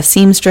bartender, a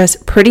seamstress,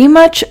 pretty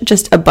much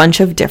just a bunch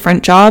of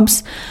different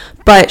jobs,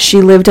 but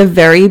she lived a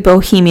very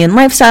bohemian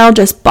lifestyle,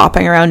 just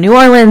bopping around New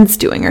Orleans,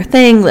 doing her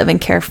thing, living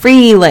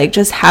carefree, like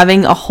just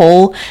having a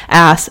whole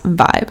ass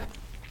vibe.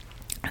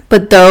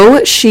 But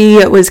though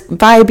she was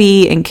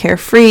vibey and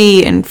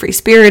carefree and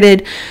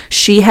free-spirited,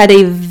 she had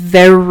a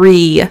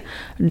very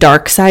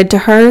dark side to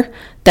her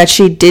that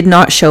she did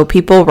not show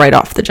people right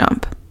off the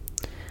jump.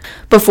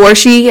 Before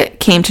she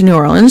came to New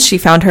Orleans, she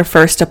found her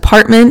first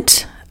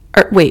apartment.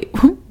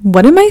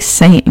 What am I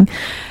saying?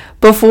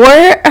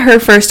 Before her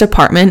first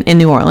apartment in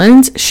New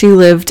Orleans, she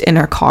lived in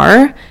her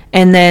car,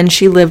 and then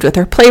she lived with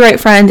her playwright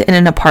friend in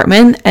an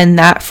apartment, and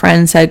that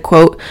friend said,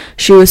 quote,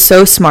 "She was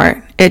so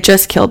smart, it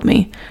just killed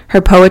me.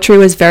 Her poetry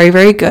was very,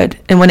 very good,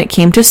 and when it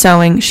came to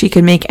sewing, she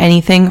could make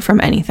anything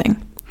from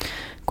anything."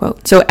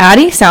 Quote. So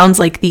Addie sounds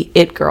like the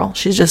it girl.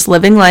 She's just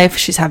living life.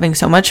 She's having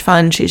so much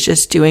fun. She's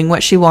just doing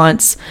what she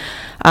wants.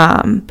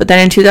 But then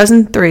in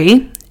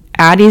 2003,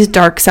 Addie's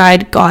dark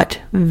side got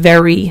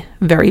very,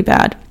 very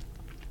bad.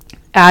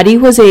 Addie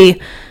was a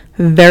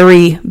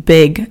very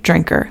big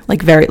drinker,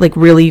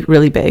 really,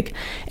 really big.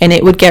 And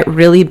it would get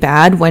really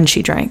bad when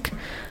she drank.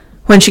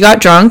 When she got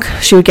drunk,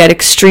 she would get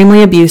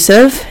extremely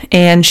abusive,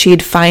 and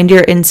she'd find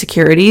your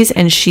insecurities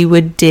and she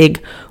would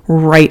dig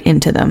right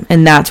into them.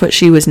 And that's what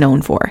she was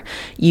known for.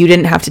 You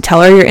didn't have to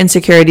tell her your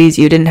insecurities.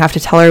 You didn't have to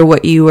tell her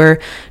what you were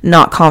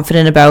not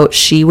confident about.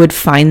 She would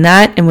find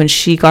that. And when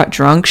she got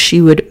drunk,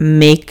 she would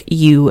make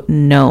you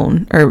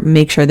known, or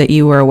make sure that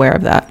you were aware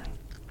of that.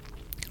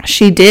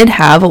 She did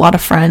have a lot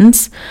of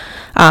friends,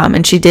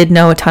 and she did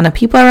know a ton of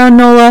people around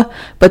NOLA,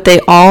 but they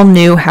all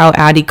knew how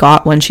Addie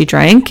got when she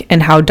drank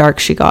and how dark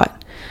she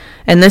got.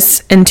 And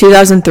this, in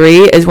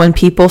 2003, is when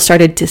people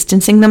started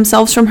distancing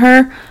themselves from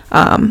her.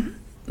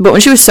 But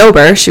when she was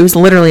sober, she was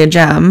literally a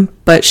gem,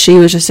 but she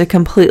was just a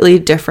completely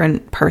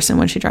different person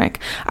when she drank.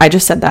 I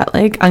just said that,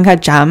 like,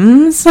 uncut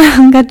gems,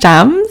 uncut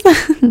gems.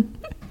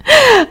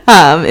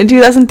 In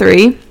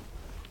 2003,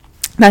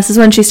 this is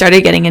when she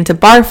started getting into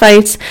bar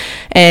fights,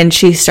 and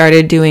she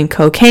started doing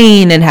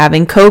cocaine and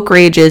having coke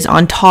rages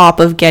on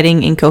top of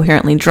getting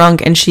incoherently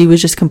drunk, and she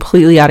was just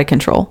completely out of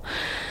control.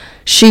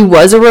 She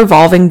was a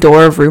revolving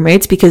door of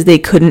roommates because they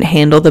couldn't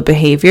handle the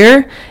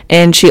behavior,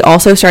 and she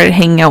also started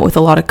hanging out with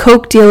a lot of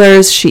coke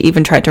dealers. She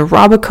even tried to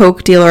rob a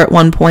coke dealer at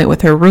one point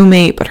with her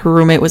roommate, but her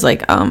roommate was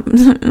like,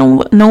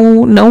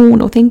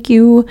 no, thank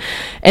you.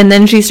 And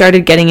then she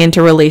started getting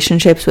into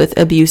relationships with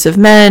abusive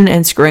men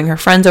and screwing her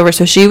friends over.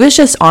 So she was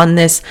just on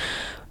this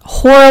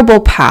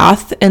horrible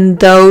path, and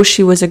though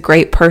she was a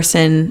great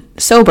person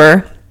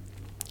sober,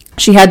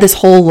 she had this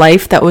whole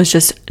life that was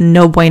just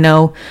no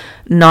bueno,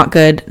 not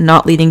good,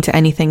 not leading to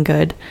anything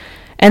good.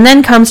 And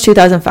then comes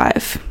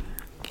 2005,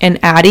 and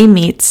Addie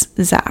meets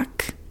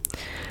Zack.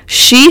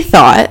 She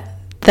thought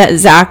that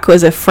Zack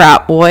was a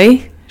frat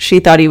boy. She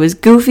thought he was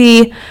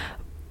goofy,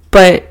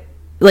 but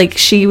like,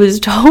 she was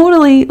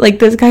totally like,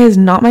 this guy is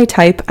not my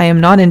type. I am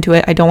not into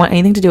it. I don't want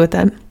anything to do with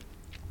it.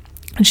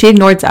 And she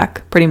ignored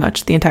Zack pretty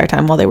much the entire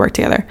time while they worked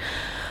together.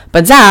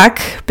 But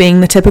Zack,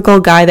 being the typical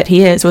guy that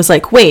he is, was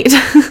like, wait,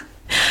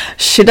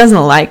 she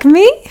doesn't like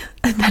me?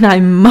 Then I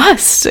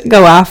must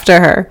go after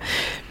her.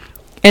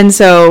 And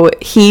so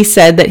he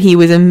said that he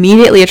was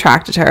immediately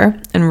attracted to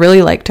her and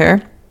really liked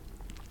her.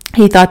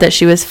 He thought that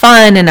she was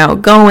fun and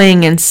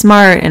outgoing and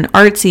smart and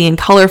artsy and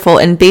colorful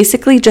and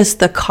basically just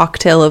the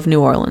cocktail of New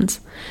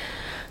Orleans.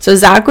 So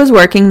Zack was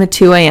working the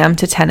 2 a.m.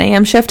 to 10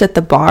 a.m. shift at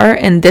the bar,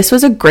 and this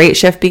was a great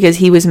shift because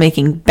he was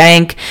making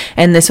bank,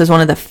 and this was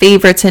one of the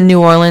favorites in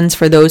New Orleans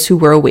for those who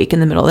were awake in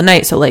the middle of the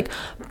night. So like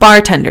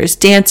bartenders,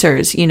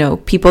 dancers, you know,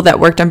 people that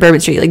worked on Bourbon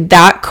Street, like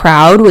that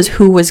crowd was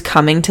who was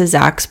coming to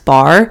Zack's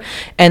bar,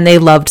 and they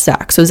loved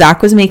Zack. So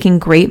Zack was making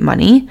great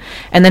money.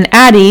 And then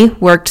Addie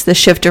worked the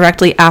shift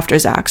directly after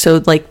Zack,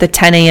 so like the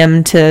 10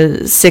 a.m.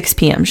 to 6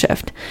 p.m.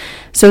 shift.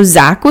 So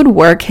Zack would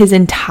work his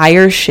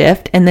entire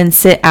shift and then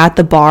sit at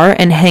the bar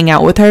and hang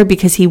out with her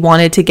because he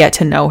wanted to get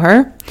to know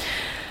her.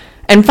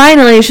 And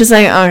finally, she's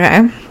like,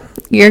 okay,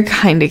 you're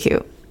kind of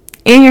cute,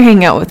 and you're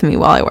hanging out with me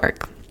while I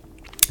work.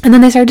 And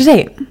then they started to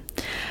date.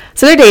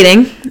 So they're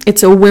dating.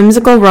 It's a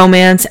whimsical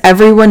romance.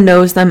 Everyone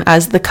knows them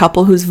as the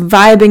couple who's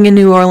vibing in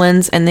New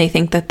Orleans, and they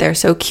think that they're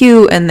so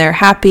cute and they're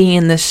happy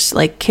and this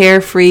like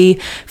carefree,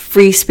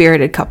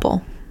 free-spirited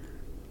couple.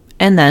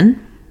 And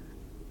then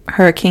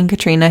Hurricane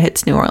Katrina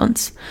hits New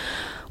Orleans,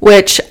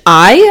 which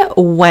I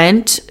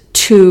went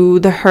to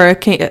the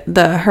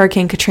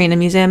Hurricane Katrina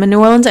Museum in New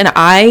Orleans, and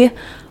I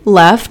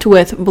left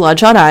with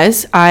bloodshot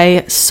eyes.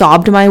 I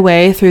sobbed my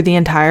way through the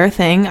entire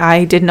thing.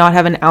 I did not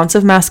have an ounce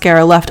of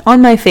mascara left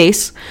on my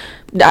face.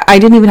 I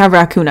didn't even have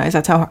raccoon eyes.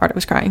 That's how hard I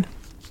was crying.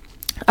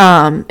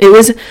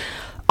 It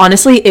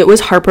was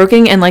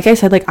heartbreaking. And like I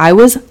said, like I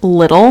was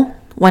little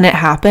when it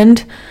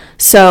happened.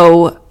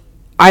 So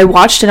I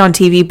watched it on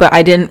TV, but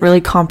I didn't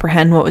really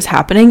comprehend what was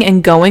happening.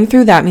 And going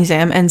through that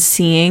museum and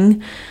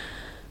seeing,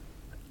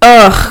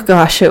 oh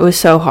gosh, it was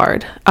so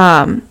hard.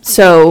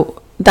 So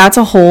that's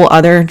a whole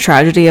other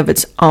tragedy of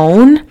its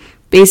own.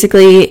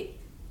 Basically,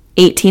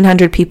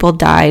 1,800 people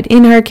died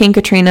in Hurricane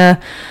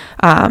Katrina,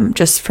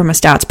 just from a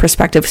stats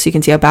perspective, so you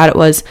can see how bad it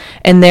was.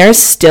 And there's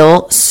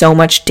still so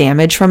much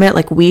damage from it.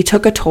 Like, we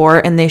took a tour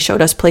and they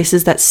showed us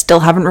places that still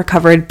haven't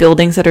recovered,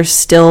 buildings that are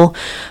still,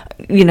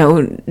 you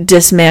know,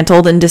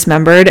 dismantled and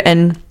dismembered.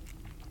 And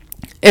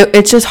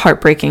it's just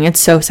heartbreaking. It's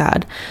so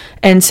sad.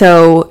 And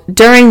so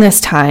during this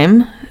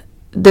time,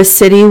 the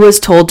city was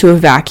told to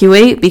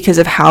evacuate because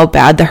of how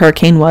bad the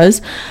hurricane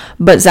was.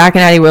 But Zack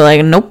and Addie were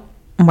like, nope,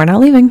 we're not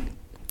leaving.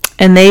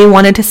 And they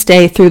wanted to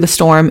stay through the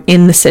storm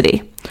in the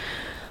city.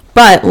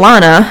 But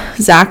Lana,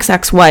 Zack's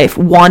ex-wife,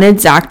 wanted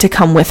Zack to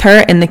come with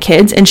her and the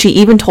kids. And she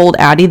even told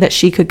Addie that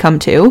she could come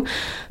too.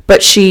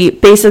 But she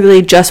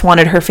basically just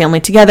wanted her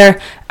family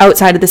together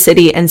outside of the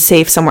city and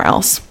safe somewhere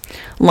else.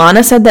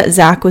 Lana said that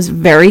Zack was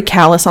very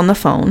callous on the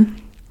phone,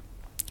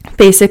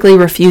 basically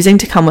refusing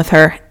to come with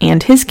her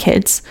and his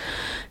kids.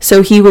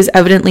 So he was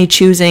evidently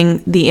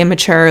choosing the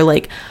immature,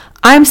 like,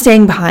 I'm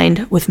staying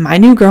behind with my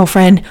new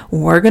girlfriend.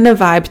 We're going to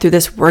vibe through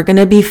this. We're going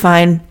to be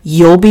fine.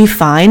 You'll be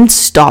fine.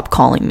 Stop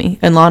calling me.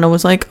 And Lana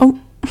was like, oh,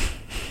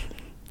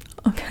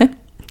 okay.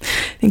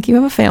 I think you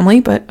have a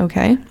family, but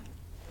okay.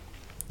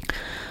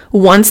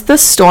 Once the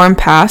storm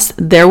passed,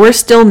 there were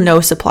still no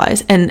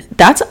supplies. And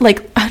that's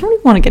like, I don't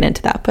even want to get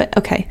into that, but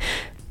okay.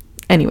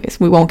 Anyways,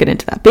 we won't get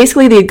into that.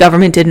 Basically, the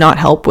government did not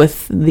help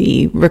with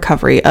the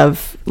recovery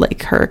of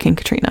like Hurricane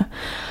Katrina.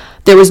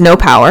 There was no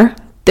power.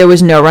 There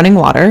was no running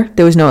water,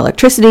 there was no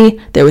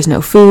electricity, there was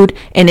no food,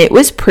 and it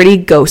was pretty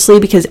ghostly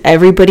because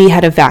everybody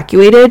had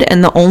evacuated,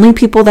 and the only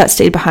people that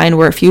stayed behind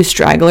were a few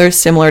stragglers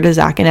similar to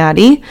Zack and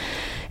Addie.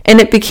 And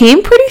it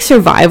became pretty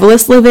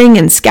survivalist living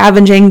and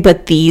scavenging,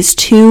 but these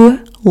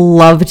two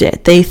loved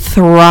it. They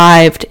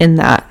thrived in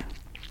that.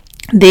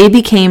 They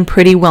became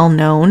pretty well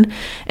known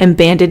and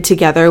banded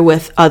together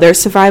with other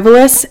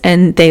survivalists,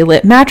 and they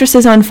lit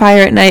mattresses on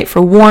fire at night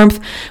for warmth,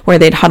 where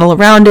they'd huddle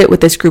around it with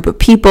this group of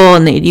people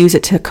and they'd use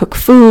it to cook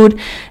food.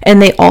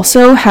 And they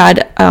also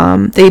had,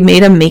 they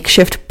made a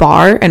makeshift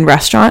bar and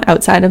restaurant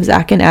outside of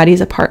Zack and Addie's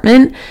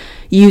apartment,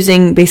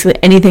 using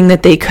basically anything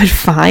that they could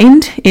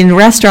find in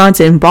restaurants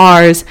and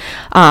bars.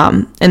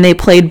 And they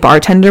played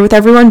bartender with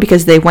everyone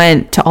because they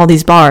went to all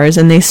these bars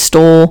and they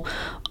stole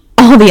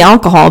all the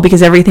alcohol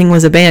because everything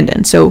was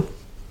abandoned. So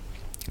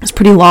it was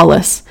pretty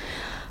lawless.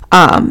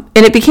 And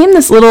it became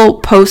this little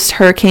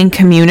post-hurricane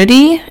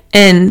community.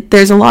 And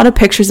there's a lot of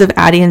pictures of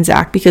Addie and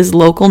Zack because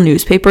local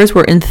newspapers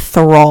were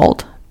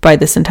enthralled by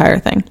this entire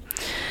thing.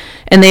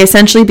 And they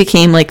essentially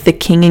became like the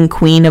king and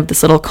queen of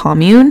this little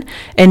commune.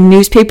 And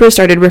newspapers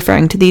started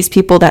referring to these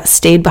people that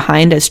stayed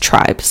behind as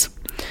tribes.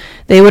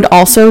 They would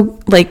also,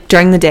 like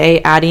during the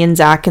day, Addie and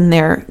Zack and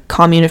their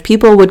commune of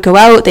people would go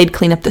out, they'd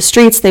clean up the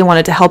streets, they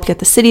wanted to help get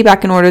the city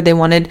back in order, they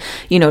wanted,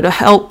 to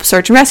help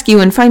search and rescue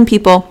and find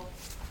people.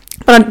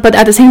 But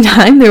at the same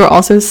time, they were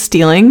also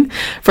stealing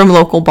from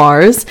local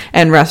bars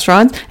and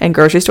restaurants and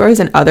grocery stores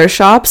and other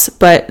shops,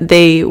 but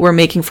they were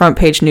making front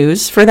page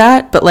news for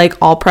that. But like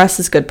all press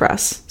is good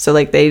press, so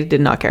like they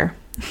did not care.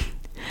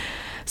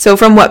 So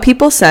from what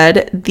people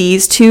said,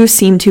 these two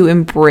seemed to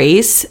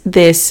embrace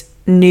this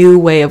new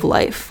way of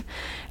life.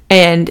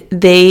 And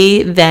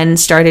they then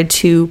started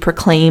to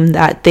proclaim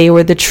that they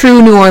were the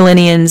true New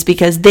Orleanians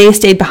because they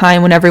stayed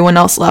behind when everyone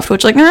else left,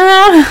 which no,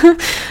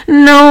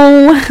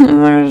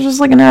 it was just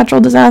like a natural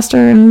disaster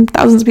and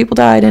thousands of people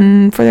died,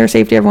 and for their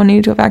safety, everyone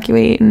needed to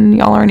evacuate, and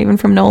y'all aren't even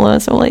from NOLA,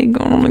 so like,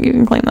 I don't think you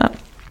can claim that.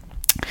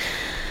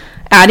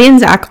 Addie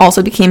and Zack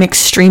also became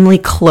extremely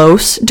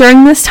close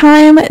during this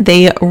time.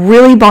 They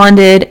really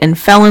bonded and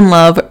fell in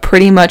love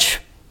pretty much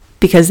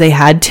because they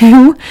had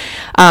to.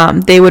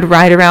 They would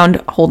ride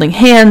around holding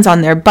hands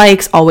on their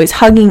bikes, always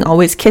hugging,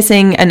 always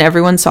kissing, and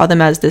everyone saw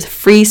them as this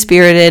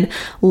free-spirited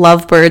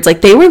lovebirds.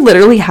 Like, they were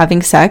literally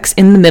having sex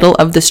in the middle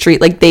of the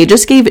street. Like, they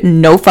just gave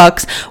no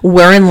fucks.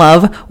 We're in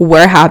love.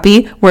 We're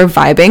happy. We're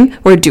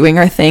vibing. We're doing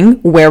our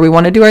thing where we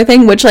want to do our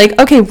thing, which, like,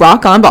 okay,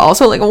 rock on, but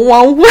also, like,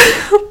 wow.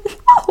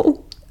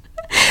 Wow.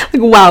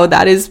 Like, wow,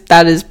 that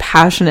is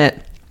passionate.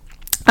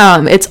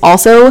 It's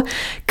also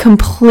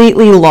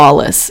completely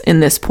lawless in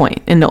this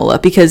point in NOLA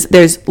because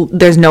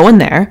there's no one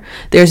there.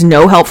 There's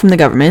no help from the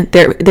government.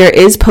 There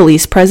is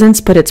police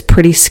presence, but it's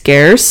pretty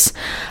scarce.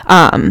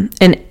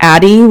 And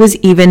Addie was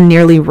even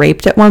nearly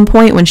raped at one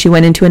point when she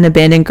went into an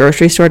abandoned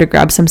grocery store to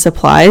grab some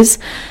supplies,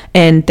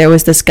 and there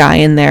was this guy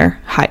in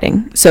there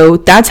hiding. So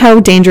that's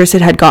how dangerous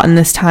it had gotten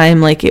this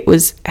time. Like, it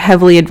was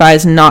heavily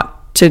advised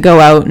not to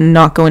go out and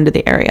not go into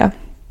the area.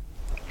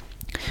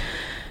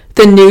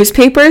 The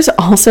newspapers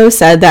also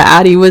said that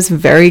Addie was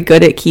very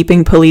good at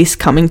keeping police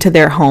coming to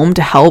their home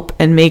to help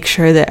and make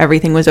sure that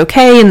everything was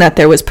okay and that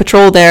there was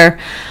patrol there.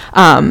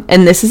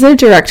 And this is a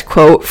direct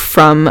quote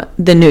from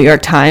the New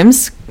York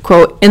Times.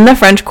 Quote, "In the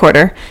French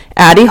Quarter,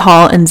 Addie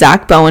Hall and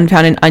Zack Bowen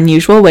found an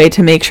unusual way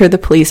to make sure the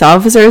police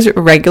officers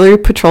regularly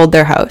patrolled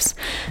their house.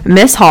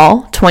 Miss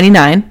Hall,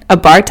 29, a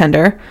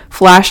bartender,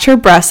 flashed her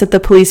breasts at the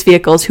police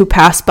vehicles who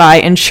passed by,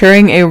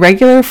 ensuring a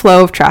regular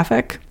flow of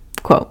traffic."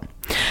 Quote,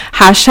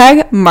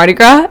 Hashtag Mardi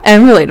Gras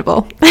and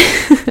relatable.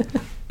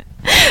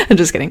 I'm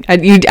just kidding.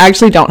 You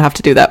actually don't have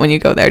to do that when you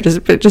go there.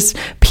 Just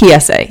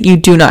PSA. You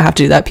do not have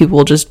to do that. People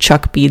will just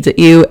chuck beads at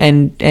you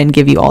and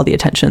give you all the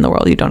attention in the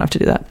world. You don't have to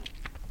do that.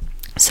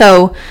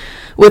 So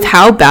with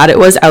how bad it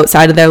was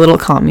outside of their little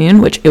commune,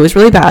 which it was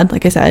really bad,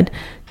 like I said,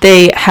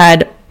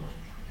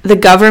 the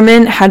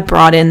government had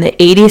brought in the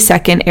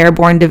 82nd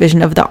Airborne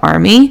Division of the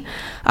Army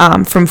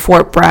from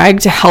Fort Bragg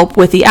to help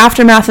with the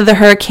aftermath of the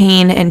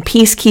hurricane and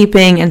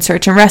peacekeeping and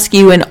search and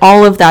rescue and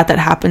all of that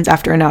happens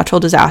after a natural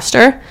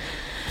disaster.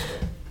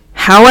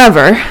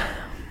 However,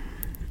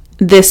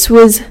 this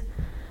was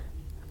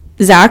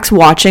Zack's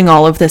watching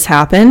all of this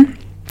happen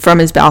from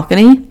his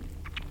balcony,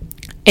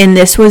 and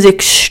this was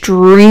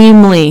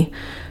extremely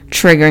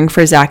triggering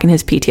for Zack and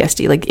his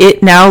PTSD. Like,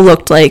 it now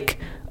looked like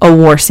a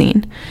war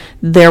scene.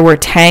 There were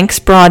tanks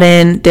brought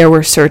in, there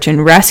were search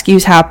and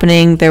rescues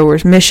happening, there were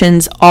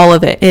missions, all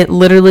of it. It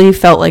literally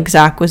felt like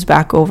Zack was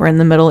back over in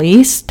the Middle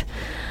East.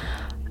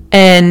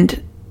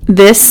 And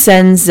this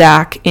sends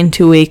Zack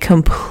into a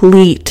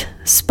complete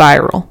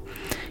spiral.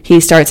 He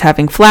starts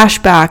having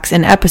flashbacks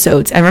and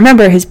episodes. And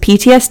remember, his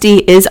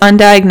PTSD is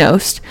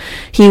undiagnosed.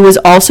 He was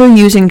also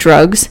using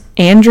drugs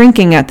and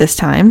drinking at this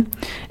time.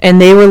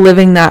 And they were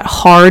living that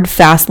hard,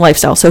 fast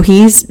lifestyle. So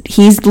he's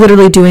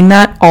literally doing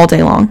that all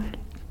day long.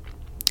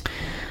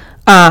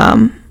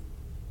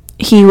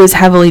 He was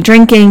heavily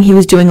drinking. He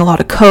was doing a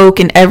lot of coke.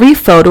 And every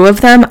photo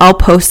of them, I'll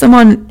post them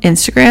on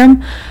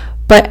Instagram.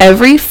 But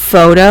every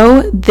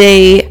photo,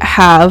 they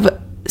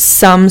have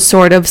some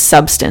sort of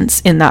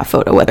substance in that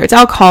photo, whether it's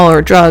alcohol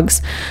or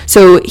drugs.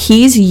 So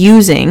he's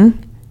using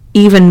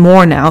even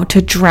more now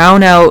to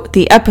drown out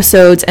the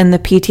episodes and the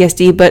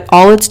PTSD, but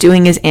all it's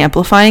doing is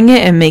amplifying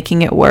it and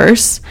making it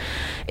worse.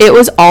 It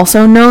was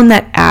also known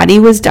that Addie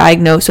was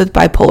diagnosed with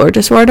bipolar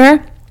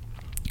disorder,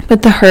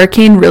 but the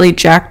hurricane really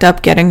jacked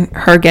up getting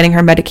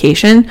her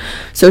medication,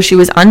 so she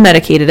was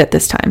unmedicated at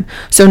this time.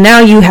 So now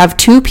you have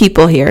two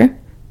people here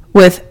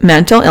with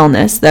mental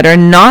illness that are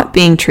not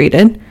being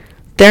treated,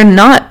 they're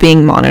not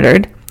being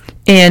monitored,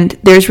 and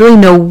there's really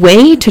no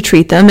way to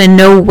treat them and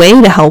no way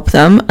to help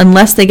them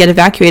unless they get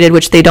evacuated,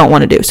 which they don't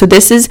want to do. So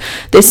this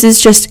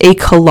is just a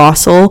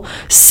colossal,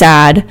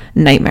 sad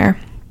nightmare.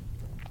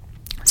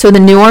 So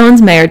the New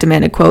Orleans mayor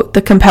demanded, quote,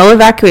 "the compel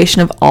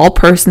evacuation of all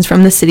persons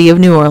from the city of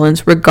New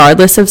Orleans,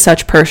 regardless if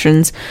such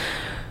persons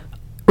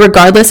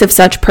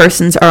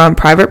are on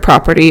private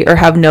property or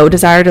have no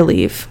desire to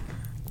leave."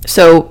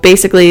 So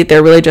basically,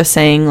 they're really just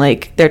saying,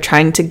 like, they're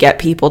trying to get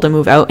people to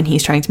move out, and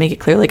he's trying to make it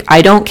clear, like,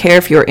 I don't care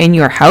if you're in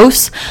your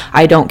house.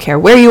 I don't care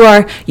where you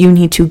are. You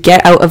need to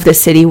get out of the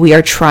city. We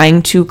are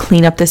trying to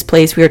clean up this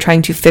place. We are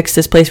trying to fix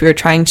this place. We are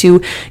trying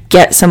to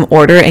get some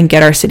order and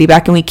get our city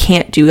back, and we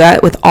can't do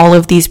that with all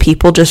of these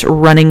people just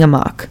running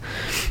amok.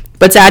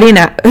 But Addie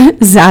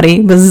and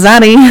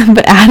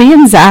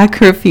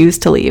Zack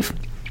refused to leave.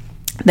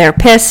 They're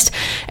pissed,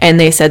 and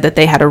they said that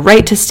they had a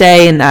right to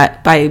stay, and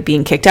that by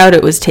being kicked out,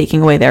 it was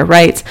taking away their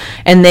rights,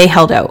 and they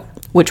held out,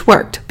 which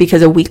worked,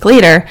 because a week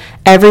later,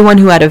 everyone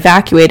who had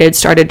evacuated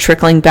started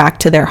trickling back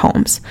to their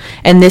homes.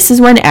 And this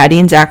is when Addie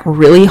and Zack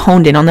really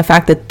honed in on the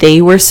fact that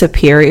they were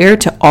superior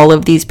to all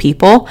of these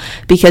people,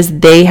 because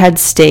they had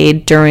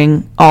stayed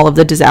during all of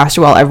the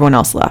disaster while everyone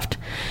else left.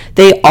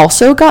 They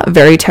also got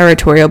very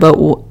territorial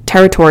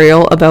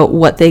about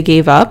what they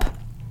gave up,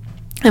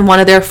 and one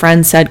of their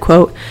friends said,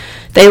 quote,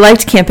 "They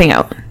liked camping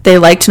out. They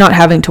liked not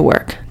having to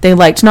work. They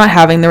liked not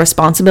having the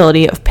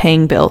responsibility of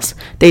paying bills.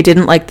 They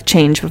didn't like the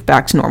change of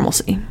back to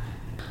normalcy."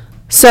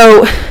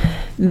 So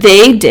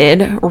they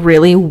did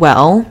really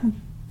well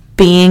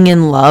being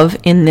in love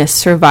in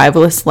this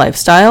survivalist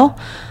lifestyle,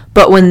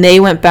 but when they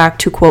went back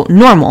to, quote,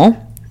 normal,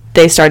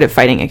 they started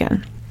fighting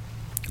again.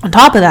 On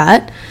top of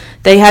that,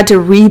 they had to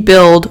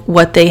rebuild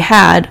what they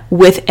had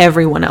with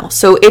everyone else.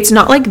 So it's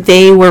not like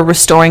they were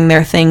restoring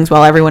their things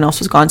while everyone else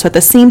was gone. So at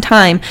the same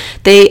time,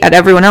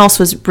 everyone else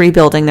was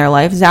rebuilding their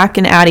life. Zack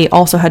and Addie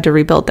also had to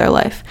rebuild their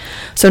life.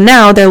 So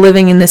now they're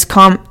living in this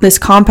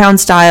compound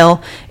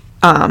style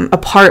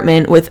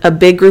apartment with a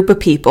big group of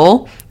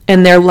people,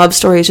 and their love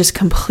story is just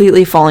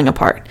completely falling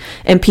apart.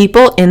 And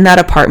people in that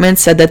apartment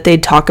said that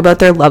they'd talk about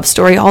their love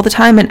story all the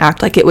time and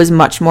act like it was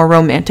much more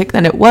romantic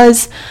than it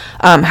was.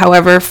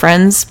 However,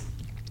 friends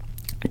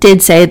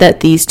did say that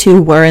these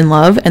two were in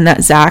love, and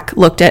that Zack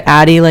looked at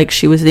Addie like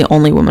she was the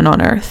only woman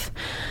on earth.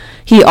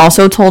 He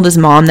also told his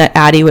mom that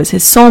Addie was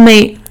his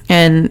soulmate,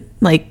 and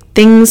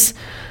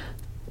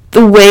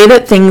the way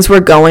that things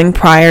were going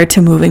prior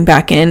to moving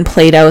back in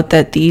played out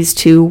that these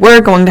two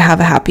were going to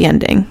have a happy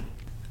ending.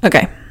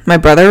 Okay, my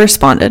brother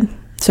responded.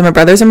 So my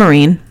brother's a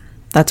Marine.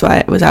 That's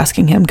why I was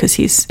asking him, because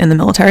he's in the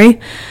military.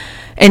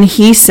 And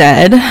he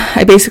said,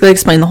 I basically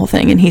explained the whole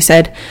thing, and he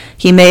said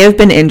he may have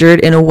been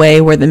injured in a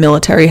way where the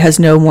military has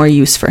no more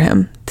use for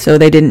him, so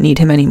they didn't need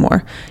him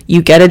anymore.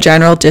 You get a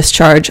general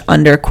discharge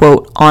under,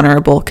 quote,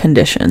 honorable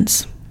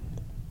conditions.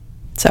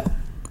 So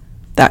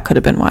that could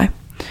have been why.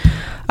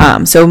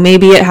 So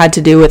maybe it had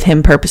to do with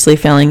him purposely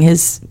failing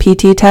his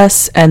PT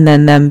tests, and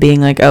then them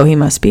being like, oh, he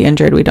must be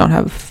injured. We don't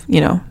have,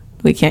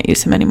 we can't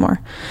use him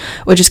anymore,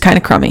 which is kind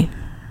of crummy.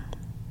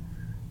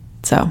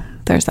 So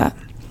there's that.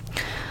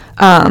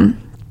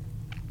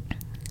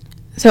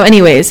 So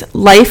anyways,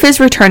 life is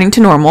returning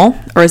to normal,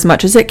 or as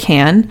much as it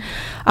can,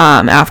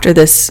 after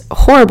this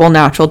horrible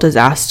natural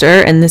disaster,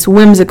 and this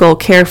whimsical,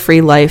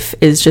 carefree life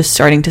is just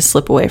starting to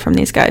slip away from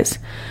these guys.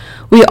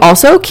 We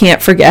also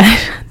can't forget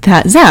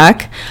that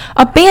Zack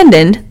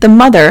abandoned the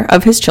mother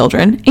of his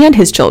children and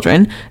his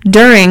children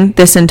during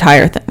this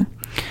entire thing.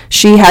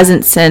 She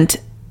hasn't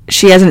sent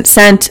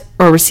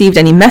or received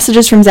any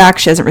messages from Zack.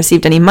 She hasn't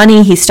received any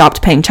money. He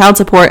stopped paying child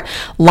support.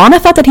 Lana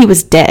thought that he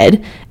was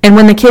dead, and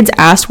when the kids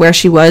asked where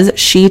she was,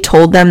 she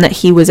told them that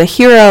he was a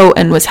hero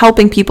and was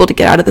helping people to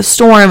get out of the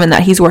storm, and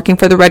that he's working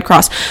for the Red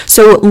Cross.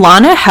 So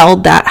Lana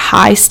held that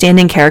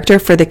high-standing character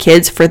for the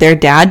kids, for their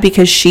dad,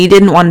 because she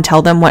didn't want to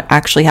tell them what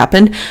actually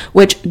happened,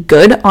 which,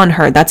 good on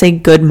her. That's a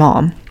good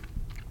mom.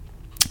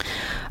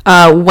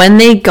 When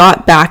they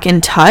got back in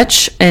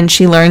touch and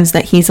she learns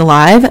that he's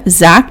alive,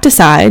 Zack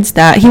decides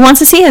that he wants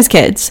to see his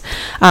kids.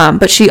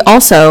 But she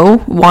also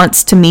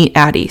wants to meet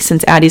Addie,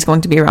 since Addie's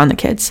going to be around the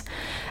kids.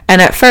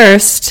 And at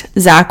first,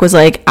 Zack was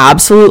like,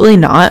 absolutely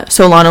not.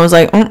 So Lana was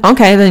like,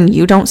 okay, then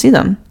you don't see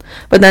them.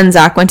 But then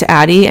Zack went to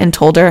Addie and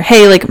told her,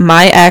 hey,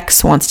 my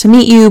ex wants to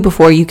meet you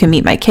before you can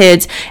meet my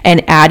kids.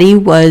 And Addie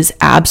was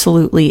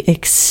absolutely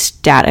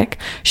ecstatic.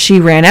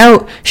 She ran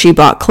out. She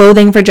bought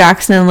clothing for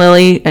Jackson and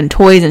Lily and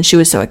toys, and she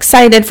was so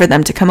excited for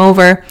them to come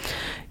over.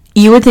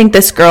 You would think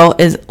this girl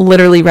is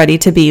literally ready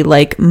to be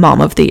mom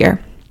of the year.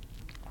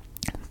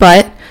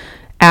 But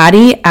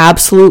Addie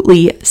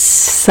absolutely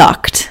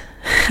sucked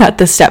at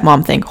the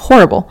stepmom thing.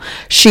 Horrible.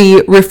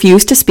 She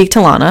refused to speak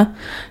to Lana.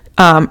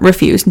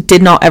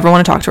 Did not ever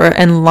want to talk to her.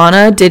 And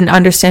Lana didn't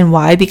understand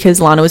why,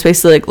 because Lana was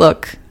basically like,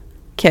 look,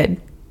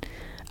 kid,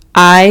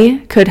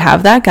 I could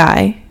have that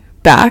guy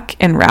back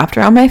and wrapped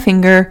around my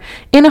finger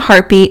in a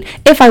heartbeat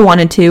if I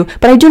wanted to,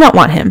 but I do not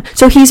want him.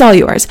 So he's all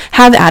yours.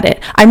 Have at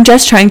it. I'm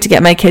just trying to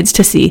get my kids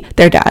to see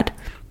their dad.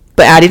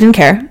 But Addie didn't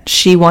care.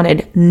 She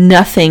wanted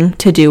nothing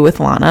to do with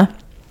Lana.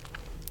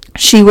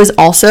 She was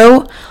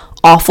also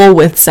awful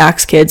with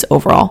Zack's kids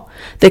overall.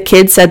 The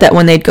kids said that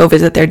when they'd go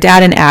visit their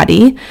dad and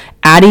Addie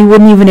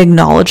wouldn't even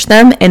acknowledge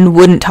them and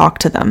wouldn't talk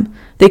to them.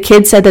 The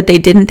kids said that they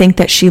didn't think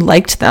that she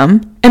liked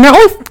them. And they're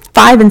only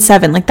 5 and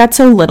 7. Like, that's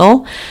so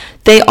little.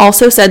 They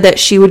also said that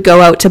she would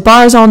go out to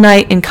bars all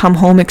night and come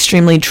home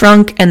extremely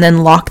drunk and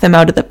then lock them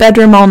out of the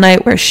bedroom all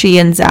night where she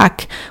and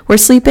Zack were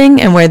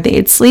sleeping and where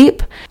they'd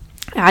sleep.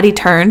 Addie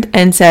turned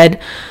and said,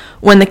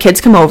 when the kids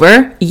come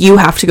over, you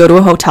have to go to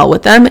a hotel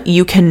with them.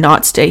 You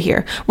cannot stay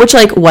here. Which,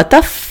 like, what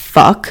the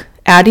fuck,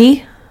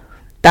 Addie?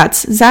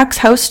 That's Zack's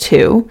house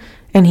too,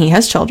 and he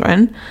has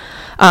children.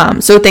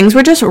 So things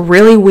were just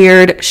really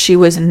weird. She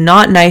was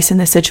not nice in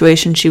this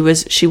situation.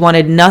 She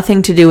wanted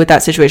nothing to do with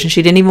that situation.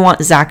 She didn't even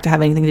want Zack to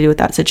have anything to do with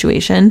that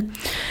situation.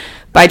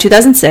 By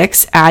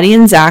 2006, Addie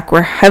and Zack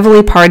were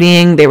heavily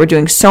partying. They were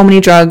doing so many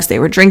drugs. They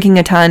were drinking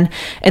a ton,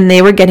 and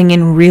they were getting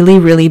in really,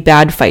 really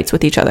bad fights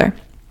with each other.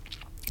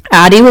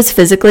 Addie was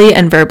physically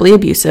and verbally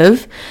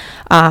abusive.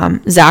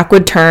 Zack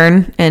would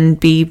turn and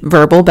be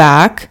verbal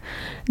back.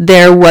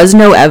 There was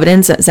no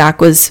evidence that Zack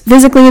was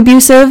physically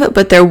abusive,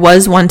 but there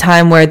was one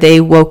time where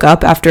they woke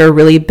up after a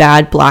really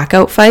bad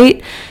blackout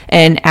fight,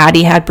 and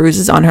Addie had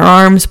bruises on her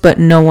arms, but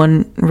no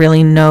one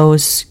really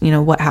knows,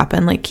 what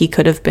happened. Like, he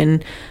could have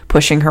been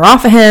pushing her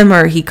off of him,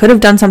 or he could have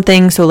done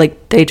something, so,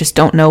 like, they just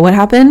don't know what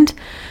happened.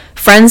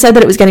 Friends said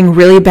that it was getting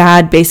really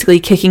bad, basically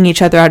kicking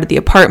each other out of the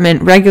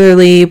apartment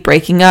regularly,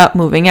 breaking up,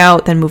 moving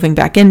out, then moving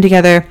back in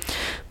together.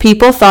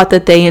 People thought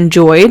that they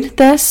enjoyed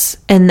this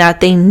and that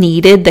they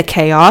needed the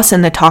chaos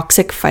and the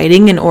toxic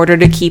fighting in order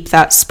to keep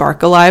that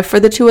spark alive for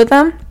the two of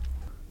them.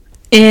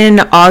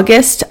 In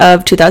August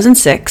of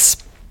 2006,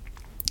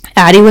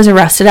 Addie was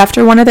arrested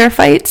after one of their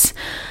fights.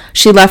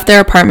 She left their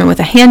apartment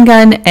with a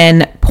handgun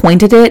and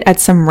pointed it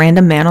at some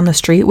random man on the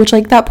street, which,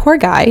 like, that poor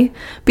guy,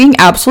 being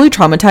absolutely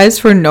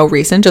traumatized for no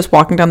reason, just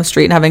walking down the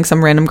street and having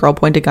some random girl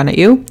point a gun at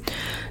you.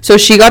 So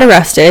she got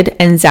arrested,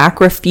 and Zack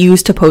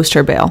refused to post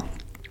her bail.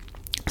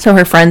 So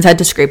her friends had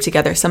to scrape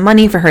together some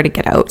money for her to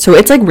get out. So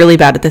it's, like, really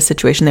bad at this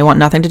situation. They want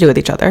nothing to do with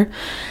each other.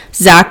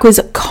 Zack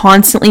was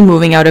constantly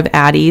moving out of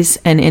Addie's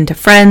and into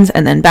friends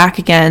and then back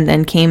again.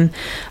 Then came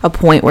a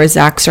point where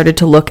Zack started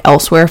to look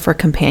elsewhere for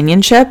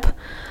companionship.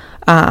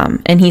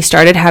 And he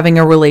started having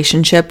a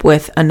relationship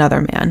with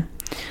another man.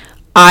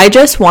 I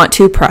just want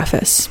to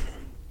preface,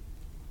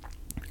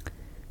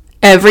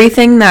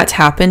 everything that's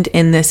happened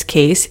in this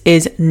case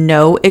is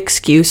no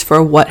excuse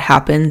for what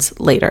happens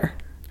later.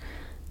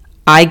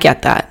 I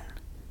get that.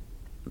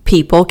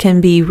 People can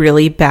be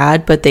really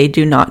bad, but they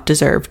do not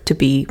deserve to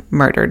be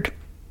murdered.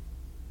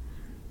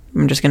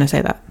 I'm just going to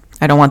say that.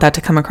 I don't want that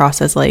to come across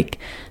as like,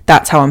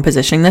 that's how I'm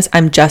positioning this.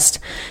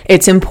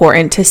 It's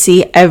important to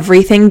see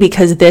everything,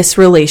 because this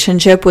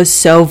relationship was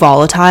so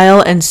volatile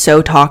and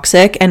so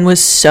toxic and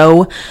was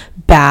so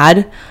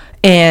bad,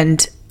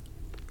 and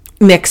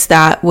mix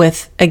that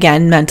with,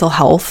 again, mental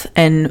health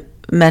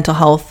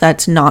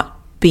that's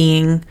not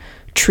being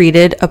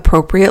treated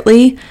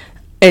appropriately.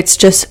 It's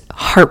just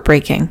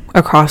heartbreaking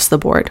across the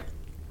board.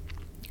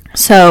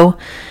 So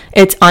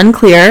it's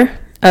unclear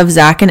of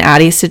Zack and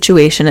Addie's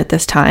situation at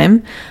this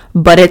time,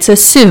 but it's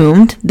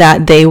assumed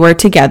that they were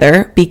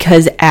together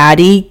because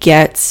Addie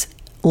gets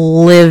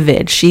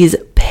livid. She's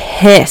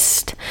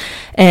pissed.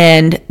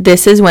 And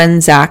this is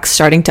when Zack's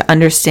starting to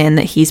understand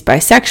that he's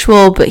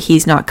bisexual, but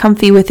he's not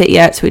comfy with it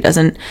yet. So it's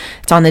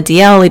on the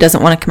DL. He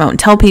doesn't want to come out and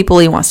tell people.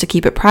 He wants to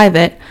keep it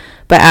private.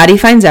 But Addie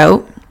finds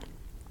out.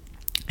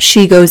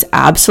 She goes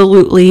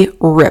absolutely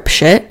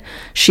ripshit.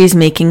 She's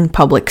making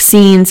public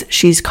scenes.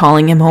 She's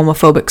calling him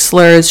homophobic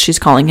slurs. She's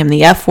calling him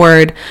the F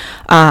word.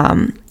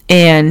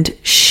 And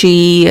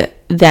she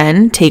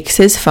then takes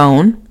his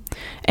phone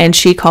and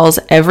she calls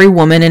every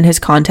woman in his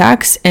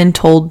contacts and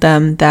told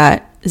them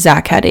that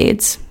Zack had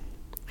AIDS,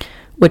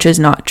 which is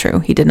not true.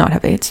 He did not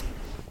have AIDS.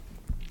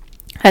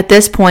 At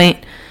this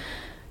point,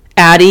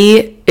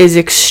 Addie is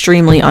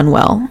extremely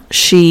unwell.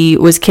 She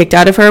was kicked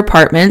out of her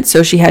apartment,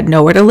 so she had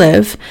nowhere to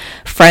live.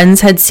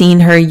 Friends had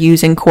seen her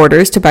using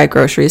quarters to buy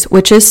groceries,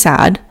 which is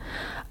sad.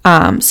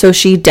 So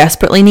she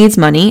desperately needs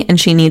money and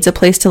she needs a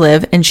place to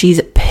live, and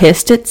she's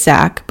pissed at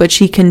Zack, but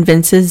she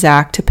convinces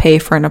Zack to pay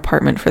for an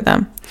apartment for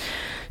them.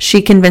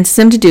 She convinces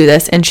him to do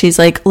this, and she's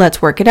like,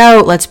 let's work it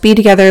out. Let's be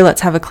together.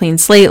 Let's have a clean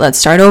slate. Let's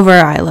start over.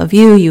 I love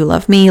you. You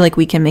love me. Like,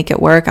 we can make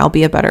it work. I'll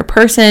be a better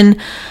person.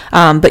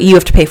 But you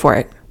have to pay for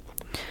it.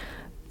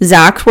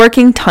 Zack's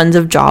working tons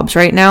of jobs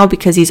right now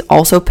because he's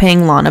also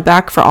paying Lana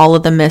back for all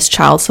of the missed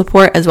child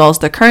support as well as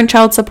the current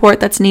child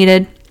support that's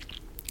needed.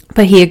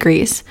 But he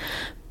agrees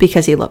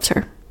because he loves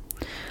her.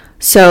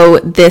 So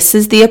this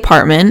is the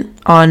apartment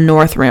on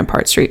North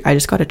Rampart Street. I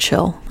just got a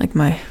chill. Like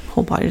my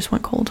whole body just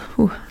went cold.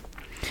 Whew.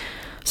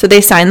 So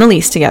they signed the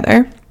lease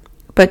together.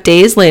 But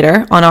days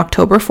later, on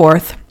October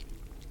 4th,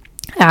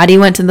 Addie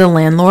went to the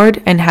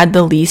landlord and had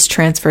the lease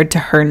transferred to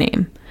her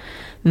name.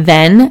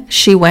 Then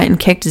she went and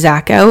kicked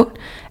Zack out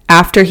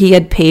after he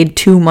had paid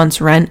 2 months'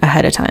 rent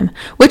ahead of time,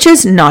 which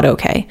is not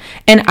okay.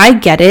 And I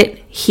get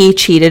it. He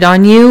cheated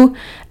on you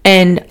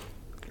and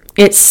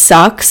it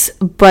sucks,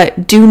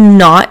 but do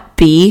not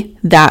be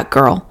that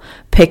girl.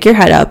 Pick your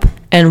head up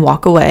and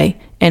walk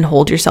away and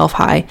hold yourself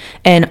high.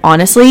 And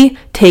honestly,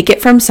 take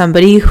it from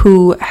somebody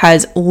who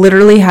has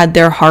literally had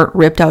their heart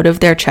ripped out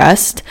of their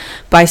chest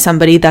by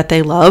somebody that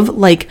they love.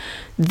 Like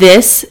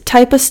this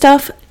type of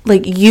stuff,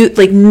 like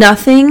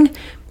nothing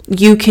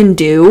you can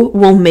do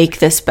will make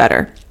this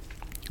better.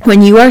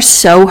 When you are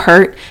so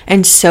hurt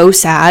and so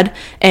sad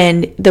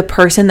and the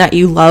person that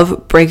you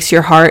love breaks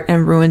your heart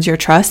and ruins your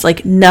trust,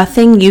 like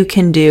nothing you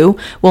can do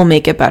will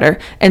make it better.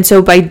 And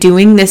so by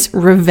doing this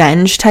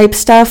revenge type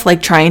stuff, like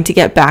trying to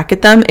get back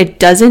at them, it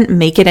doesn't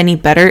make it any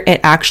better.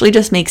 It actually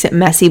just makes it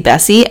messy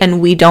Bessie,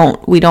 and we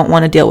don't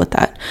want to deal with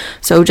that.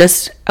 So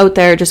just out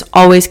there, just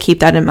always keep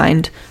that in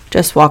mind.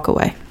 Just walk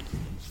away.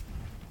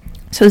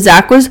 So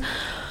Zack was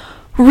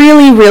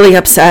really, really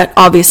upset,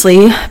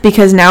 obviously,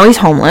 because now he's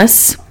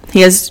homeless.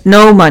 He has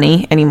no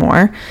money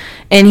anymore,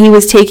 and he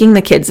was taking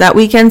the kids that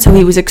weekend, so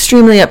he was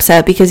extremely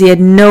upset because he had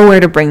nowhere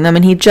to bring them,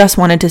 and he just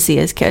wanted to see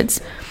his kids.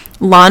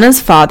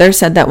 Lana's father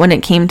said that when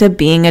it came to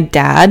being a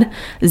dad,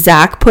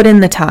 Zack put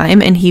in the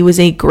time, and he was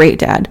a great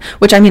dad,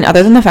 which, I mean,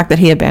 other than the fact that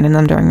he abandoned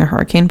them during a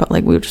hurricane, but,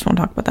 like, we just won't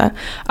talk about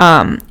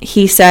that.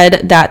 He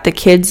said that the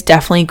kids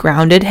definitely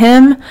grounded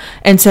him,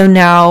 and so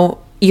now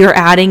you're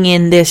adding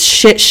in this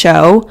shit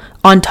show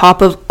on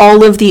top of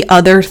all of the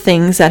other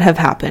things that have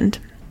happened.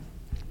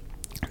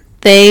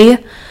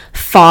 They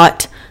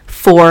fought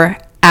for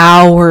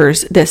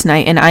hours this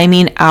night, and I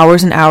mean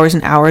hours and hours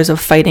and hours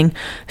of fighting,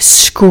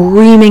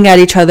 screaming at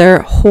each other,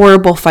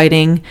 horrible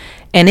fighting,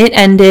 and it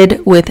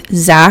ended with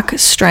Zack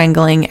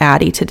strangling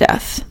Addie to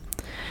death.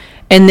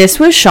 And this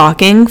was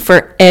shocking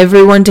for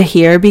everyone to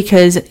hear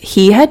because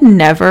he had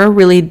never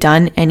really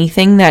done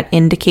anything that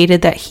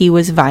indicated that he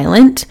was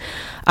violent.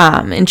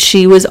 And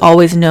she was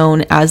always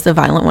known as the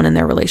violent one in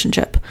their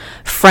relationship.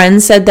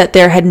 Friends said that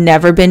there had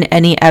never been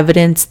any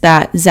evidence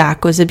that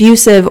Zack was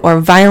abusive or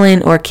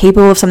violent or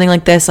capable of something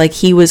like this. Like,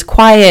 he was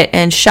quiet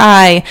and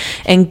shy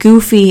and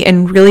goofy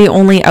and really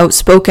only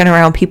outspoken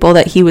around people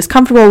that he was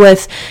comfortable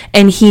with.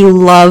 And he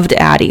loved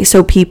Addie.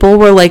 So people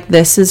were like,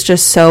 this is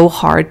just so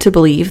hard to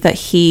believe that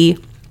he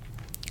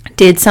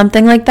did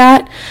something like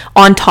that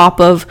on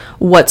top of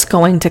what's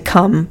going to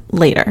come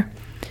later.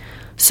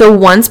 So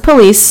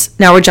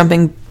now we're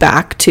jumping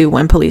back to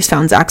when police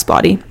found Zack's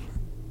body.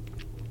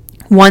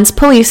 Once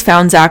police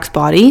found Zack's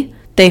body,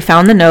 they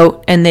found the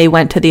note and they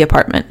went to the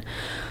apartment.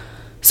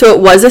 So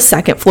it was a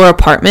second floor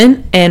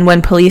apartment, and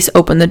when police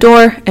opened the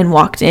door and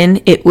walked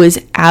in, it was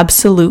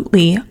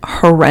absolutely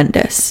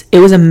horrendous. It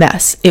was a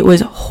mess. It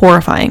was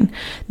horrifying.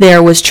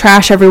 There was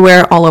trash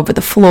everywhere, all over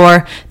the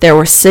floor. There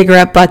were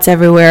cigarette butts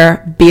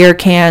everywhere, beer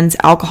cans,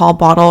 alcohol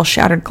bottles,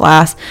 shattered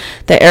glass.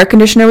 The air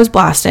conditioner was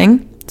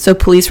blasting. So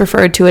police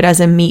referred to it as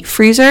a meat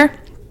freezer,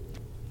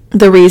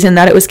 the reason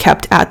that it was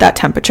kept at that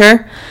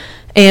temperature.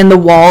 And the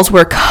walls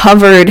were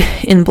covered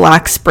in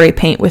black spray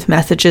paint with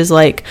messages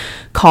like,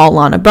 call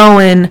Lana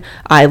Bowen,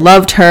 I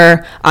loved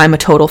her, I'm a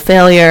total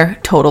failure,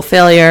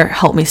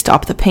 help me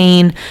stop the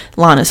pain.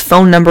 Lana's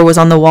phone number was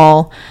on the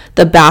wall.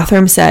 The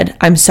bathroom said,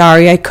 I'm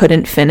sorry I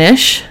couldn't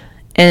finish.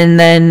 And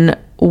then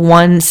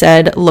one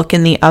said, look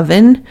in the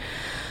oven.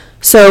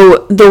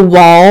 So the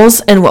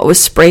walls and what was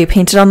spray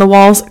painted on the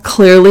walls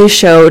clearly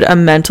showed a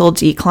mental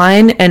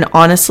decline, and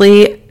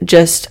honestly,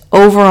 just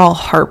overall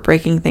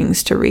heartbreaking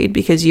things to read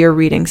because you're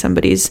reading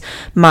somebody's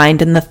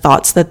mind and the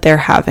thoughts that they're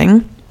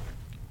having.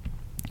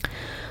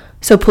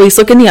 So police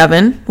look in the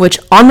oven, which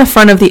on the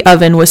front of the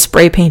oven was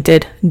spray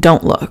painted,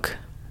 don't look.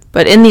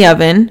 But in the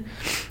oven,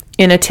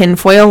 in a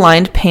tinfoil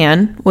lined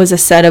pan, was a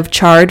set of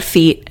charred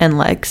feet and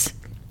legs.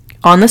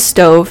 On the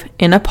stove,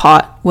 in a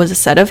pot, was a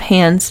set of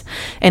hands,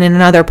 and in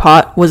another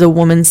pot was a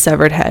woman's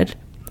severed head.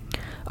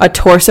 A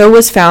torso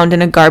was found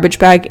in a garbage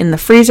bag in the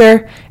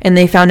freezer, and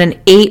they found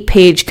an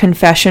 8-page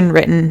confession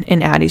written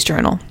in Addie's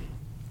journal.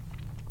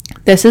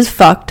 This is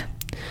fucked,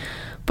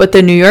 but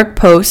the New York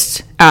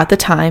Post at the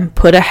time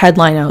put a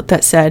headline out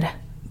that said,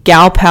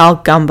 Gal Pal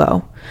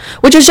Gumbo,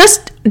 which is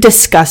just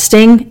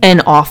disgusting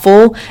and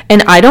awful.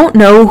 And I don't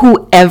know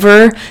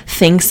whoever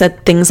thinks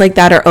that things like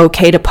that are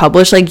okay to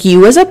publish. Like,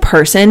 you as a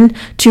person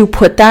to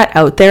put that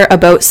out there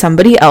about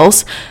somebody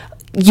else,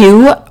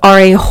 you are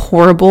a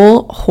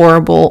horrible,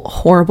 horrible,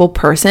 horrible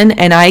person.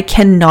 And I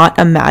cannot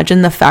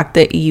imagine the fact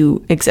that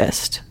you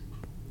exist.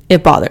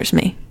 It bothers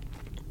me.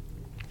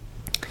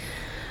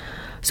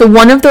 So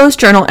one of those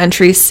journal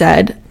entries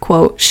said,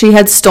 quote, she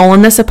had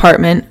stolen this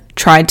apartment,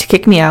 tried to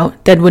kick me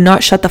out, then would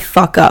not shut the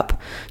fuck up.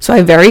 So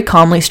I very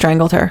calmly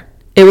strangled her.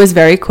 It was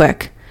very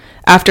quick.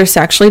 After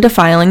sexually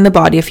defiling the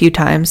body a few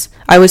times,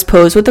 I was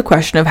posed with the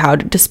question of how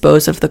to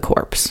dispose of the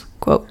corpse.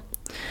 Quote,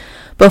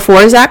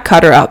 before Zack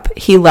cut her up,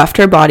 he left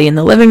her body in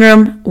the living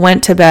room,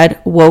 went to bed,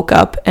 woke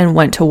up, and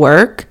went to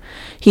work.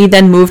 He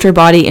then moved her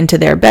body into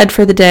their bed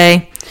for the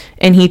day,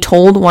 and he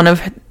told one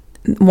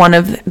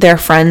of their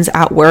friends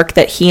at work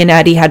that he and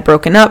Addie had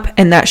broken up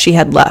and that she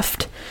had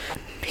left.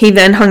 He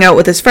then hung out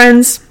with his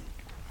friends,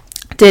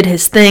 did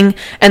his thing,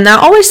 and that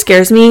always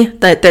scares me,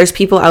 that there's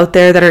people out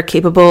there that are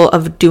capable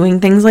of doing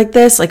things like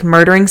this, like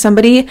murdering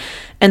somebody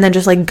and then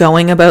just like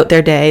going about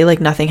their day like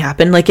nothing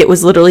happened, like it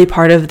was literally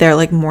part of their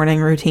like morning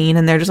routine,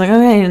 and they're just like,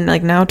 okay, and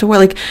like now to work.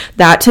 Like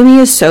that to me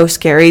is so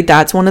scary.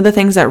 That's one of the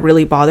things that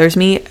really bothers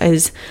me,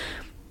 is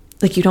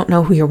like you don't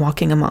know who you're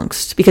walking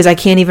amongst, because I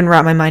can't even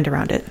wrap my mind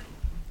around it.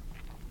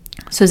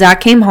 So Zack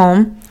came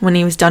home when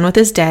he was done with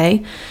his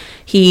day.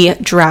 He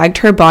dragged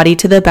her body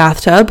to the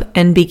bathtub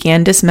and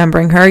began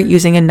dismembering her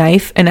using a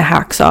knife and a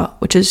hacksaw,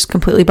 which is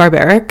completely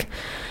barbaric.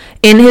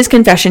 In his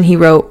confession, he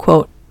wrote,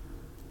 quote,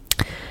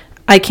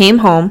 I came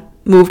home,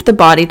 moved the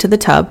body to the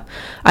tub.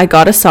 I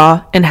got a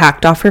saw and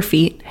hacked off her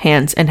feet,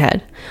 hands, and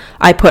head.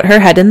 I put her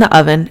head in the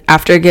oven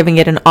after giving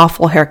it an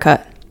awful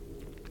haircut.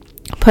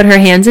 Put her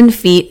hands and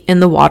feet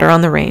in the water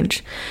on the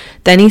range.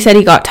 Then he said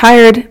he got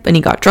tired, and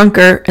he got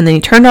drunker, and then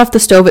he turned off the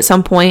stove at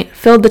some point,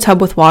 filled the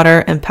tub with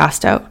water, and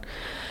passed out.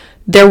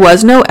 There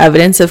was no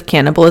evidence of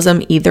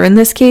cannibalism either in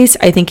this case.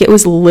 I think it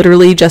was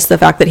literally just the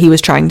fact that he was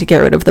trying to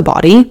get rid of the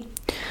body.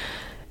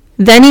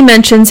 Then he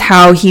mentions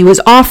how he was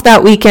off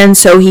that weekend,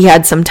 so he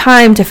had some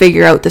time to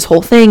figure out this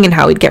whole thing and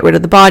how he'd get rid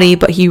of the body,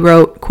 but he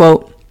wrote,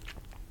 quote,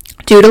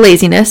 due to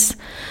laziness,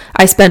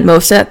 I spent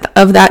most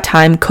of that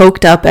time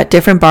coked up at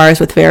different bars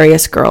with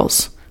various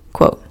girls.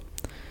 Quote,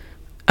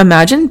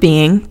 imagine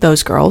being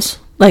those girls.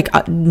 Like,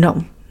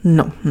 no.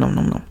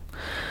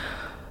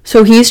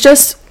 So he's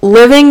just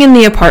living in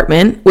the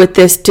apartment with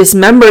this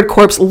dismembered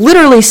corpse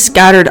literally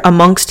scattered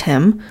amongst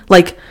him,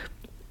 like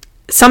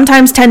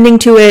sometimes tending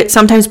to it,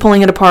 sometimes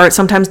pulling it apart,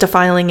 sometimes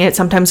defiling it,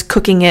 sometimes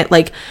cooking it,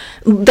 like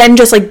then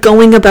just like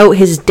going about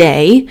his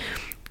day.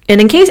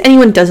 And in case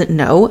anyone doesn't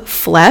know,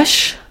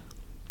 flesh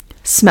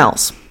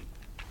smells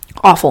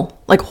awful,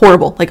 like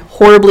horrible, like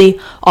horribly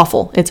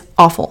awful. It's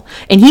awful.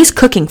 And he's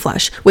cooking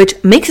flesh, which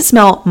makes it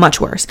smell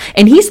much worse.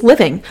 And he's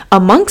living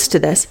amongst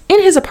this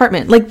in his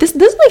apartment. Like this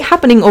is like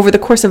happening over the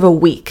course of a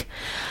week.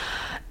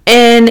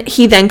 And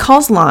he then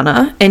calls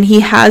Lana, and he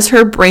has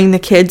her bring the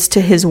kids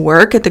to his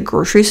work at the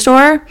grocery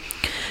store.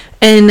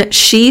 And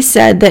she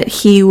said that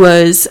he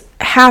was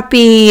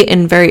happy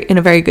and in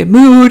a very good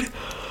mood.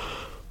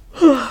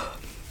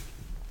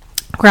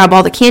 Grab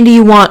all the candy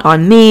you want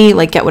on me,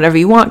 like get whatever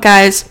you want,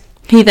 guys.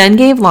 He then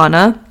gave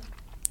Lana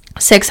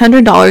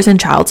 $600 in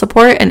child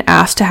support and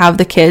asked to have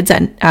the kids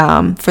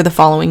for the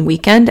following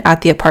weekend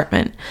at the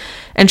apartment.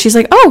 And she's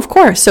like, oh, of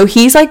course. So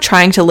he's like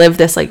trying to live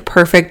this like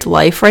perfect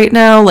life right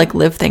now, like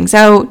live things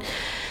out.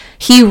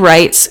 He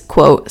writes,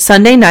 quote,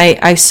 Sunday night,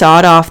 I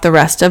sawed off the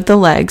rest of the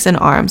legs and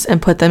arms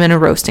and put them in a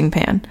roasting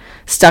pan,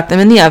 stuck them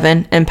in the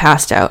oven, and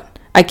passed out.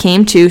 I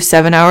came to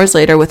 7 hours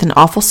later with an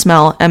awful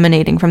smell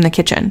emanating from the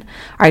kitchen.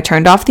 I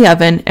turned off the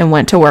oven and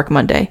went to work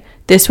Monday.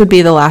 This would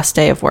be the last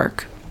day of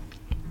work.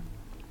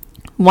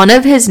 One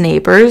of his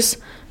neighbors,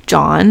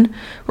 John,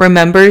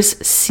 remembers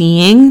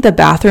seeing the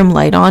bathroom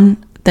light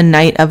on the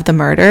night of the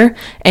murder,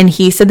 and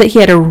he said that he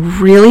had a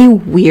really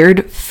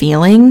weird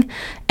feeling,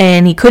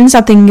 and he couldn't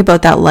stop thinking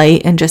about that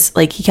light, and just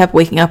like he kept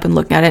waking up and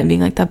looking at it and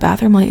being like, that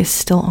bathroom light is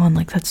still on,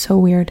 like that's so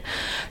weird.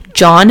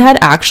 John had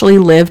actually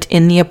lived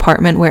in the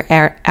apartment where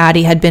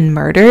Addie had been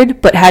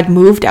murdered, but had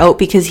moved out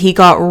because he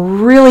got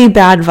really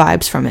bad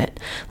vibes from it.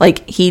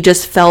 Like he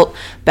just felt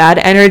bad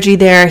energy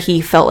there. He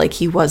felt like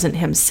he wasn't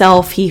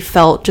himself. He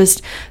felt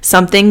just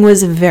something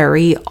was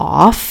very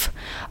off.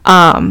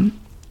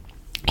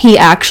 He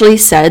actually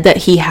said that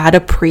he had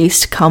a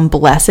priest come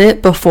bless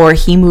it before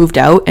he moved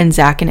out and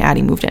Zack and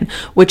Addie moved in,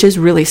 which is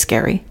really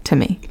scary to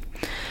me.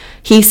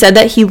 He said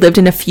that he lived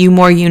in a few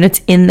more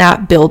units in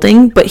that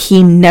building, but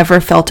he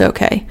never felt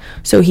okay.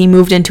 So he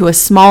moved into a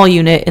small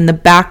unit in the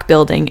back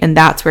building, and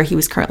that's where he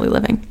was currently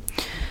living.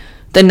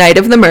 The night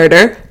of the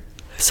murder,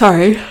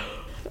 sorry,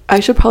 I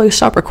should probably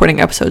stop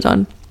recording episodes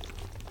on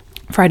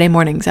Friday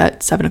mornings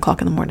at 7 o'clock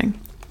in the morning.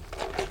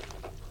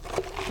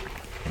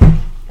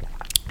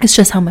 It's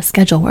just how my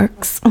schedule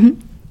works.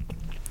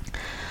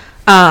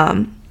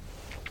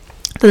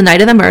 The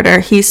night of the murder,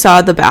 he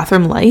saw the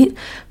bathroom light,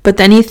 but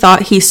then he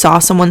thought he saw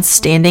someone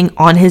standing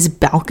on his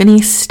balcony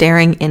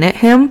staring in at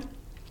him.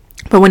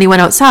 But when he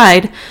went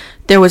outside,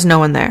 there was no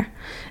one there.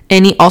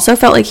 And he also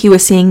felt like he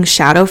was seeing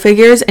shadow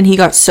figures, and he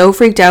got so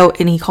freaked out,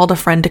 and he called a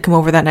friend to come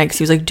over that night because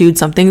he was like, dude,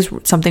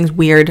 something's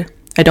weird.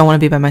 I don't want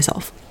to be by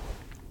myself.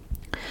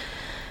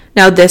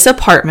 Now, this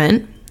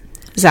apartment,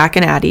 Zack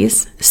and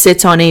Addie's,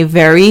 sits on a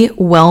very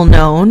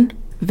well-known,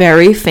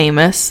 very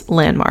famous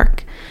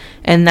landmark.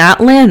 And that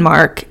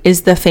landmark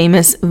is the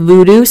famous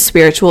voodoo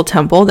spiritual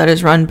temple that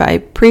is run by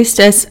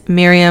priestess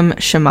Miriam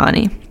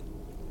Shamani.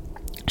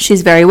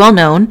 She's very well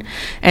known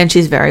and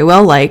she's very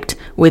well liked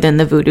within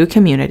the voodoo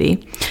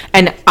community.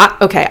 And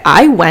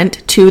I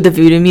went to the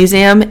Voodoo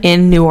Museum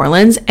in New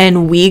Orleans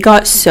and we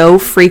got so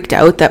freaked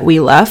out that we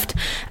left.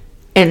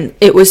 And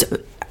it was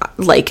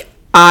like,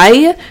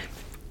 I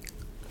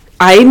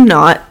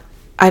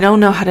don't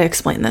know how to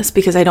explain this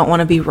because I don't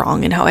want to be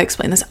wrong in how I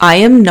explain this. I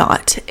don't know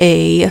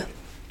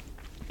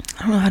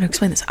how to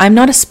explain this. I'm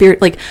not a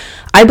spirit, like,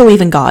 I believe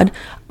in God,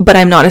 but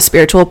I'm not a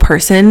spiritual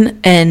person,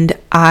 and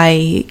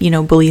I,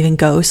 believe in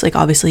ghosts. Like,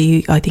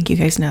 obviously, I think you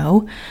guys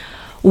know.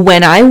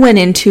 When I went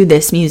into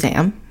this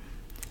museum,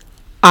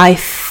 I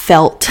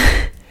felt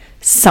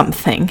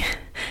something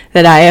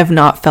that I have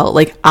not felt.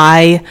 Like,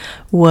 I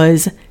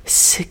was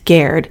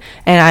scared,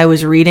 and I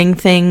was reading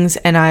things,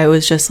 and I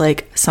was just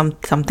like,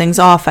 something's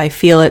off. I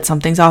feel it.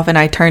 Something's off. And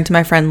I turned to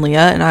my friend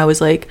Leah, and I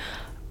was like,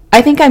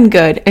 I think I'm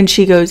good. And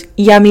she goes,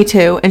 yeah, me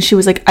too. And she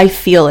was like, I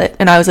feel it.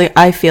 And I was like,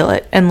 I feel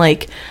it. And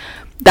like,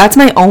 that's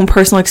my own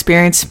personal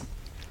experience.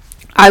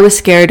 I was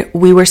scared.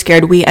 We were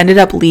scared. We ended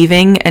up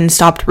leaving and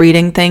stopped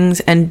reading things.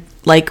 And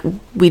like,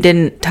 we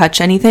didn't touch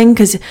anything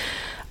because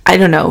I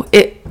don't know.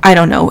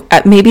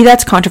 Maybe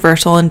that's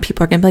controversial and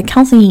people are going to be like,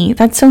 Kelsey,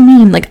 that's so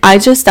mean. Like,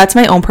 that's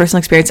my own personal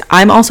experience.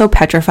 I'm also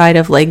petrified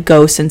of like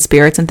ghosts and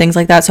spirits and things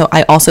like that. So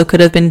I also could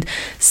have been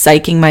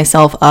psyching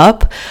myself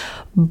up.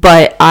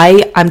 But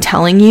I'm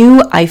telling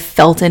you, I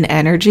felt an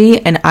energy,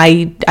 and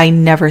I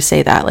never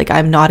say that. Like,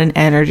 I'm not an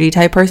energy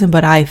type person,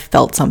 but I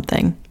felt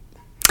something.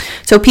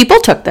 So people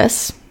took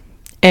this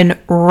and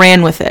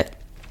ran with it.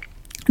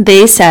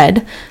 They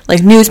said,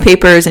 like,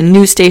 newspapers and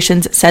news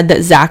stations said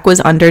that Zack was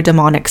under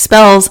demonic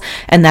spells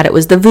and that it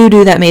was the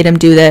voodoo that made him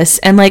do this.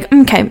 And like,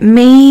 okay,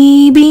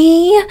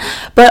 maybe.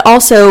 But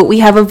also, we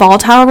have a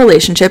volatile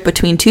relationship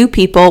between two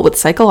people with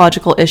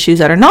psychological issues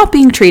that are not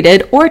being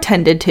treated or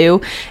tended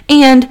to.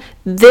 And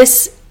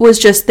this was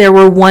just, there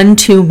were one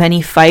too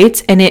many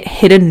fights, and it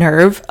hit a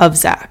nerve of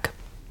Zack.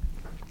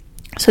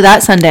 So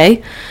that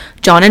Sunday,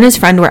 John and his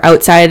friend were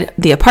outside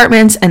the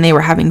apartments and they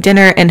were having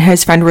dinner, and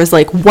his friend was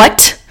like,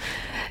 what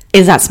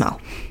is that smell?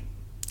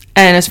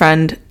 And his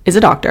friend is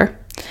a doctor.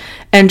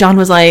 And John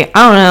was like,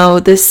 I don't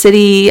know, this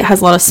city has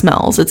a lot of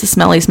smells. It's a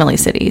smelly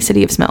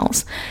city of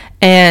smells.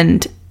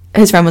 And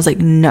his friend was like,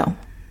 no,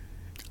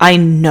 I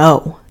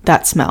know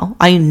that smell.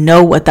 I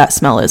know what that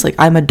smell is. Like,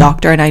 I'm a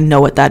doctor and I know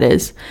what that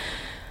is.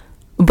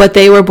 But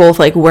they were both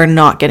like, we're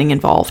not getting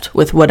involved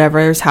with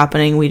whatever is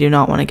happening. We do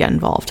not want to get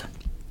involved.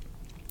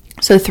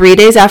 So 3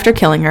 days after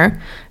killing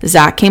her,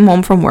 Zack came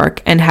home from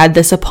work and had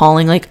this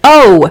appalling like,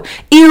 oh,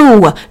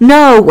 ew,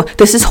 no,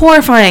 this is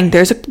horrifying.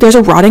 There's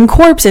a rotting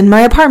corpse in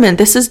my apartment.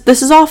 This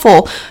is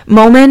awful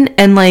moment.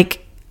 And like,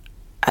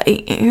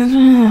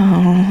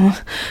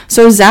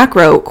 so Zack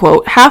wrote,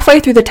 quote, halfway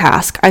through the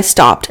task, I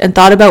stopped and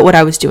thought about what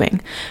I was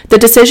doing. The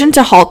decision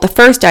to halt the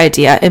first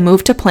idea and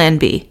move to plan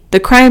B, the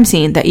crime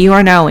scene that you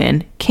are now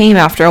in, came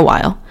after a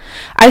while.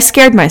 I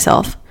scared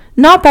myself.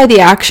 Not by the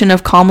action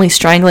of calmly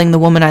strangling the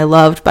woman I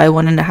loved by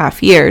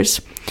 1.5 years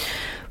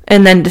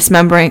and then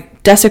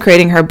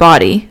desecrating her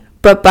body,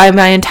 but by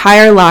my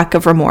entire lack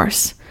of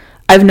remorse.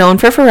 I've known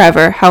for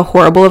forever how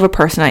horrible of a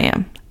person I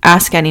am.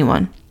 Ask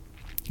anyone.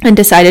 And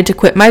decided to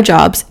quit my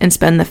jobs and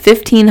spend the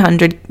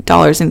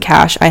 $1,500 in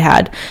cash I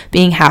had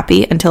being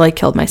happy until I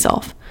killed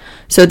myself.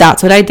 So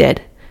that's what I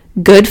did.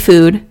 Good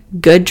food,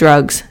 good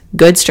drugs,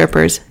 good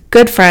strippers,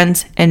 good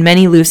friends, and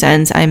many loose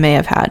ends I may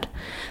have had.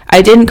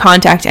 I didn't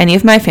contact any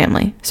of my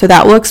family, so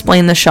that will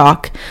explain the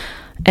shock,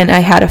 and I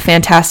had a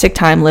fantastic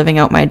time living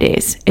out my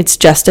days. It's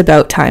just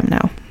about time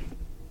now.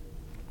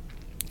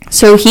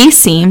 So he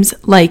seems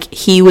like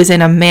he was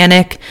in a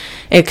manic,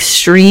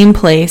 extreme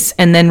place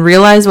and then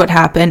realized what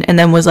happened and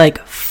then was like,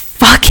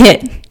 fuck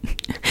it.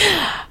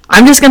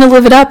 I'm just going to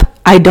live it up.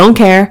 I don't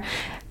care.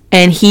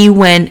 And he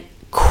went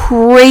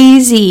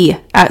crazy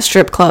at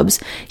strip clubs.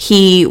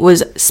 He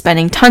was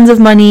spending tons of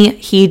money.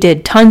 He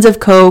did tons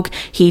of coke.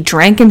 He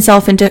drank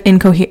himself into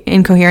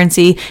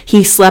incoherency.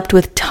 He slept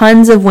with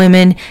tons of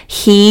women.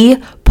 He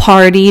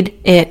partied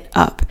it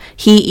up.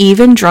 He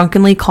even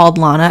drunkenly called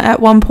Lana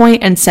at one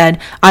point and said,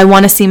 I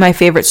want to see my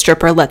favorite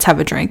stripper. Let's have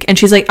a drink. And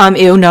she's like,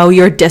 ew, no,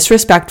 you're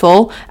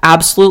disrespectful.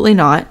 Absolutely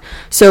not.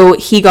 So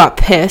he got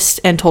pissed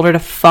and told her to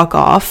fuck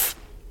off.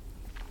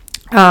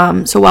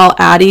 So while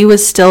Addie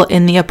was still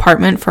in the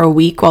apartment for a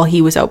week while he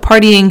was out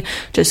partying,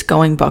 just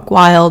going buck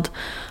wild,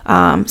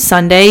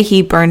 Sunday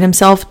he burned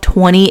himself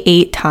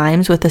 28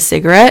 times with a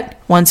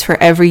cigarette, once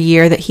for every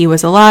year that he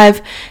was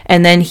alive,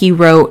 and then he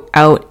wrote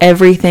out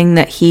everything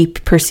that he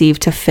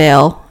perceived to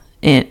fail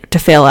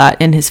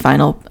at in his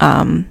final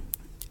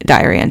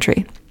diary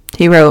entry.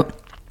 He wrote,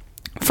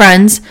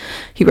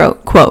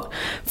 quote,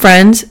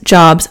 friends,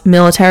 jobs,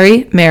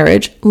 military,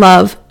 marriage,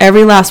 love,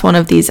 every last one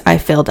of these I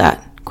failed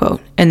at.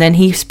 Quote. And then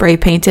he spray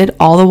painted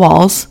all the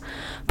walls,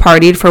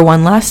 partied for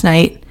one last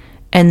night,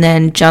 and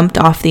then jumped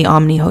off the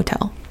Omni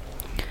Hotel.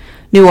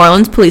 New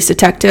Orleans police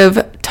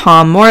detective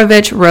Tom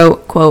Moravich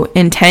wrote, quote,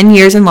 in 10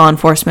 years in law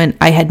enforcement,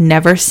 I had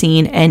never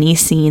seen any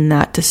scene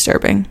that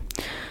disturbing.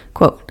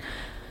 Quote,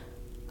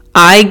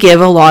 I give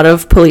a lot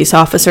of police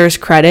officers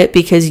credit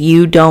because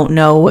you don't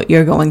know what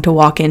you're going to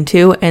walk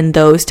into, and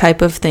those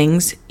type of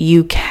things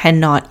you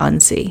cannot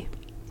unsee.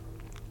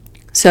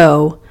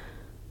 So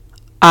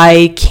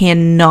I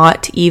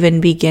cannot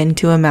even begin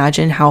to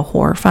imagine how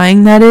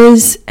horrifying that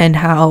is and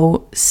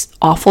how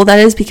awful that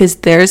is, because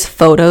there's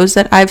photos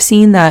that I've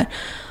seen that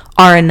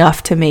are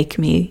enough to make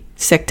me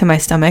sick to my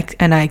stomach,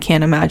 and I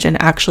can't imagine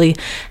actually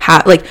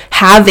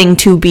having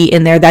to be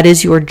in there. That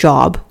is your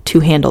job to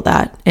handle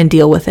that and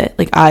deal with it.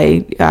 Like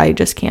I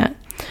just can't.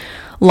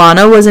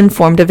 Lana was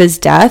informed of his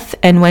death,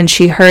 and when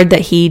she heard that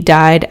he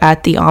died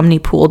at the Omni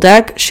pool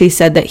deck, she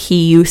said that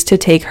he used to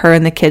take her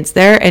and the kids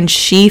there, and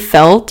she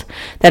felt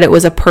that it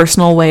was a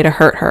personal way to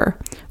hurt her,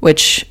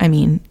 which, I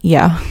mean,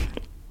 yeah.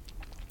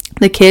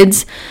 The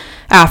kids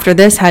after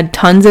this had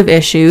tons of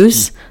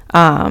issues.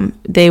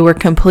 They were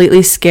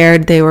completely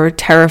scared. They were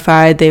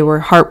terrified. They were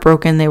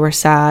heartbroken. They were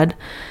sad.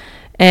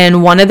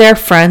 And one of their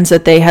friends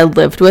that they had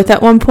lived with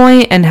at one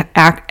point, and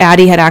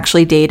Addie had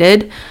actually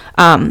dated,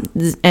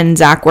 and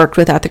Zack worked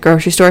with at the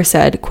grocery store,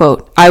 said,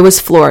 quote, "I was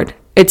floored.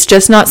 It's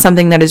just not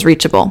something that is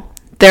reachable.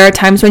 There are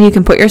times when you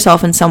can put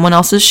yourself in someone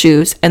else's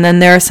shoes, and then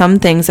there are some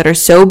things that are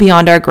so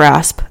beyond our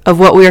grasp of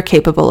what we are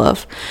capable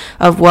of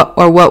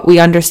what we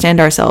understand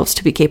ourselves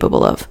to be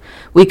capable of.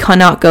 We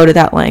cannot go to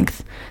that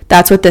length.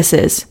 That's what this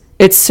is.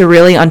 It's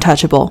surreally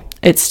untouchable.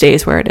 It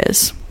stays where it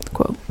is."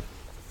 Quote.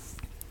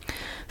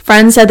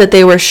 Friends said that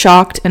they were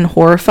shocked and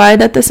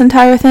horrified at this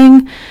entire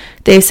thing.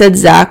 They said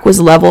Zack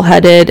was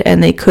level-headed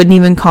and they couldn't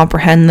even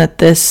comprehend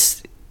that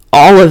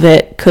all of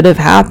it could have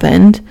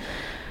happened.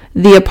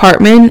 The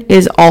apartment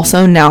is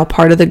also now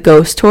part of the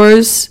ghost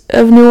tours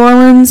of New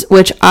Orleans,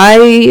 which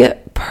I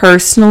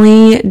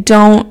personally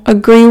don't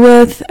agree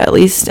with, at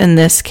least in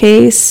this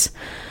case.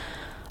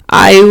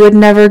 I would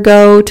never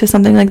go to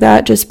something like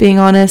that, just being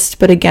honest.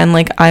 But again,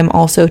 like, I'm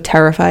also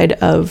terrified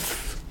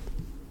of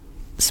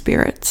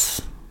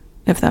spirits,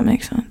 if that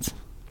makes sense.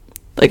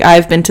 Like,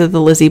 I've been to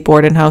the Lizzie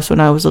Borden house when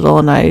I was little,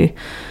 and I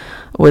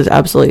was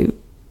absolutely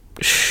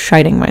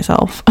shiting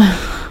myself.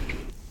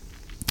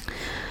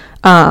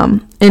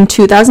 In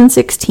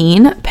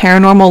 2016,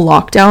 Paranormal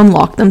Lockdown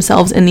locked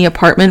themselves in the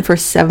apartment for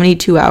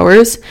 72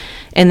 hours,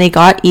 and they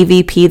got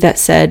EVP that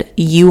said,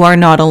 "You are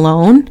not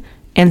alone,"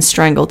 and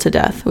strangled to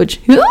death, which,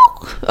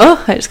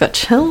 I just got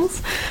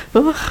chills.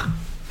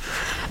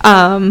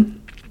 And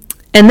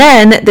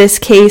then this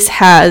case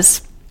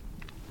has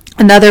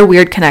another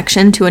weird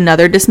connection to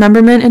another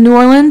dismemberment in New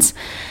Orleans.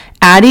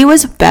 Addie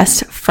was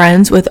best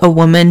friends with a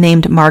woman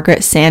named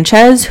Margaret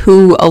Sanchez,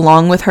 who,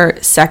 along with her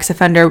sex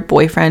offender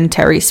boyfriend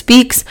Terry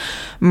Speaks,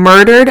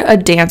 murdered a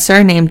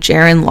dancer named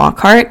Jaron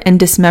Lockhart and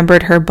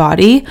dismembered her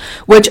body,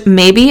 which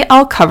maybe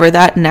I'll cover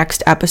that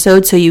next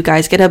episode so you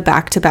guys get a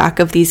back-to-back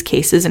of these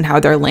cases and how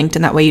they're linked,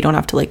 and that way you don't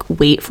have to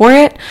wait for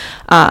it.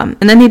 And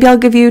then maybe I'll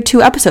give you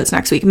 2 episodes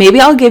next week.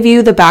 Maybe I'll give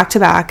you the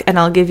back-to-back, and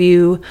I'll give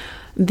you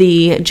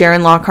the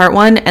Jaron Lockhart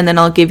one, and then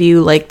I'll give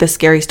you the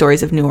scary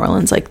stories of New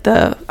Orleans,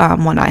 the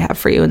one I have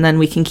for you, and then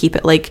we can keep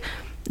it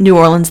New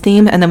Orleans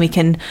theme, and then we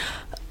can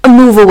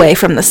move away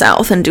from the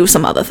South and do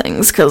some other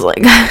things, because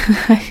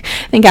I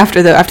think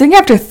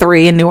after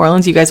 3 in New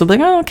Orleans, you guys will be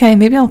like, oh, okay,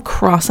 maybe I'll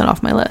cross it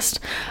off my list.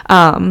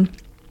 And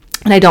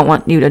I don't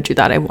want you to do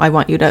that. I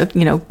want you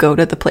to go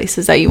to the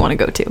places that you want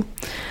to go to.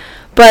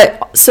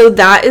 But so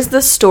that is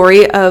the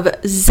story of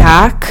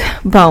Zack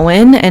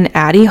Bowen and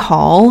Addie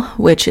Hall,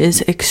 which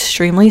is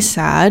extremely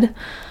sad.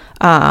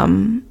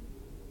 And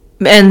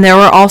there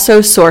were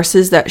also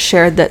sources that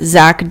shared that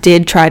Zack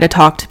did try to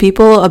talk to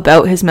people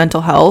about his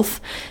mental health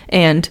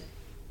and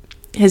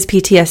his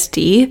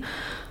PTSD,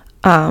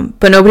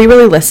 but nobody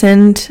really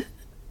listened.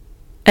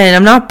 And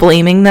I'm not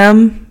blaming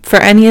them for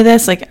any of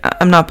this.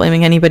 I'm not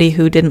blaming anybody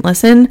who didn't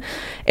listen.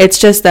 It's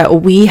just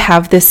that we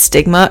have this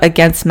stigma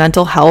against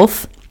mental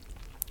health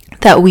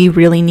that we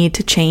really need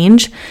to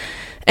change.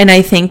 And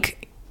I think,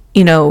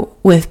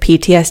 with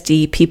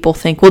PTSD, people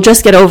think, well,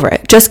 just get over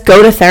it. Just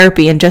go to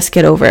therapy and just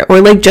get over it.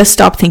 Or just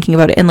stop thinking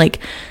about it. And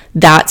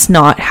that's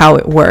not how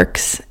it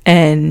works.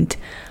 And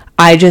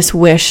I just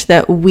wish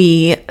that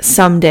we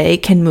someday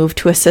can move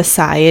to a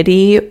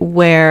society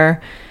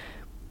where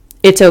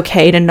it's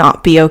okay to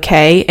not be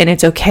okay, and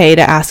it's okay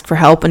to ask for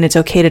help, and it's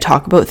okay to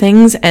talk about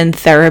things, and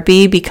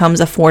therapy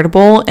becomes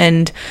affordable,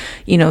 and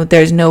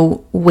there's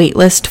no wait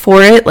list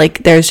for it.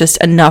 There's just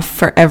enough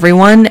for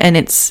everyone, and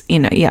it's I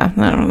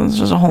don't know, it's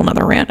just a whole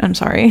nother rant. I'm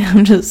sorry.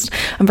 I'm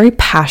very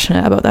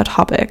passionate about that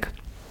topic.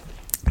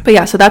 But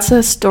yeah, so that's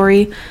the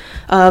story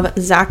of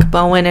Zack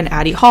Bowen and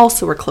Addie Hall.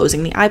 So we're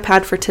closing the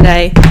iPad for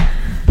today.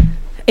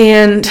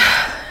 And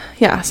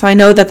yeah, so I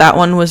know that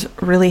one was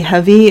really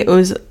heavy. It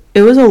was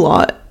a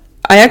lot.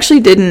 I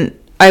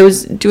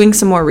was doing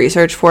some more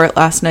research for it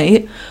last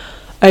night.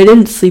 I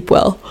didn't sleep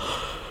well.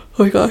 Oh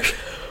my gosh.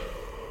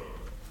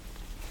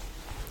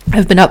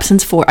 I've been up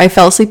since 4. I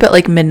fell asleep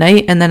at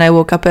midnight, and then I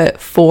woke up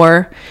at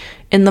 4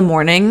 in the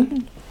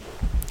morning,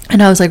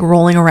 and I was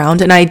rolling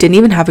around, and I didn't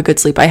even have a good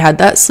sleep. I had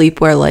that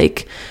sleep where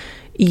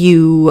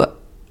you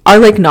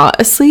are not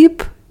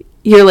asleep.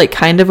 You're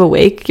kind of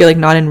awake. You're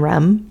not in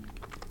REM.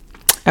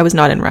 I was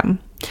not in REM.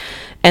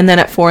 And then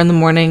at 4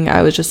 a.m,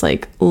 I was just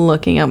like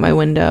looking out my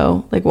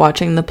window, like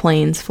watching the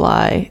planes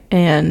fly,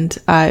 and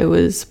I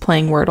was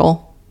playing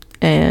Wordle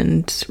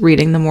and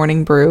reading the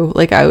Morning Brew.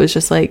 Like I was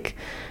just like,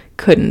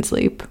 couldn't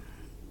sleep.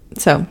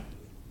 So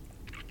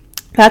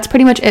that's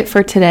pretty much it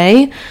for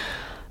today.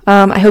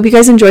 I hope you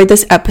guys enjoyed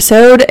this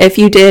episode. If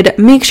you did,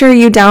 make sure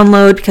you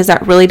download, because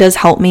that really does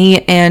help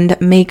me, and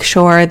make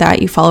sure that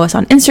you follow us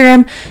on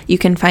Instagram. You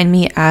can find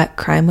me at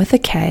Crime with a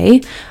K.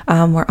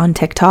 We're on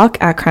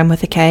TikTok at Crime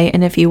with a K.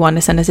 And if you want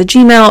to send us a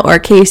Gmail or a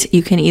case,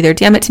 you can either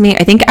DM it to me.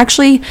 I think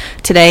actually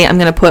today I'm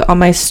going to put on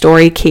my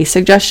story case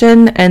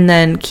suggestion and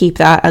then keep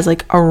that as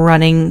like a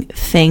running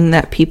thing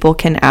that people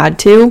can add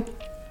to,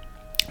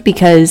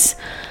 because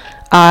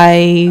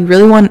I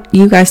really want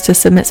you guys to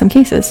submit some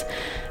cases.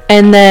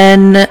 And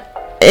then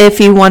if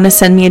you want to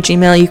send me a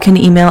Gmail, you can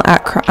email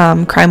at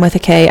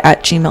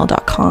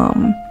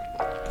crimewithak@gmail.com.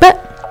 But,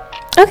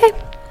 okay.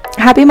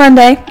 Happy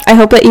Monday. I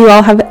hope that you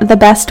all have the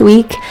best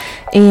week.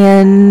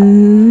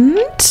 And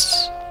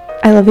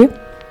I love you.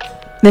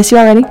 Miss you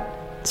already.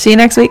 See you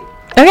next week.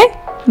 Okay.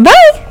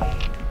 Bye.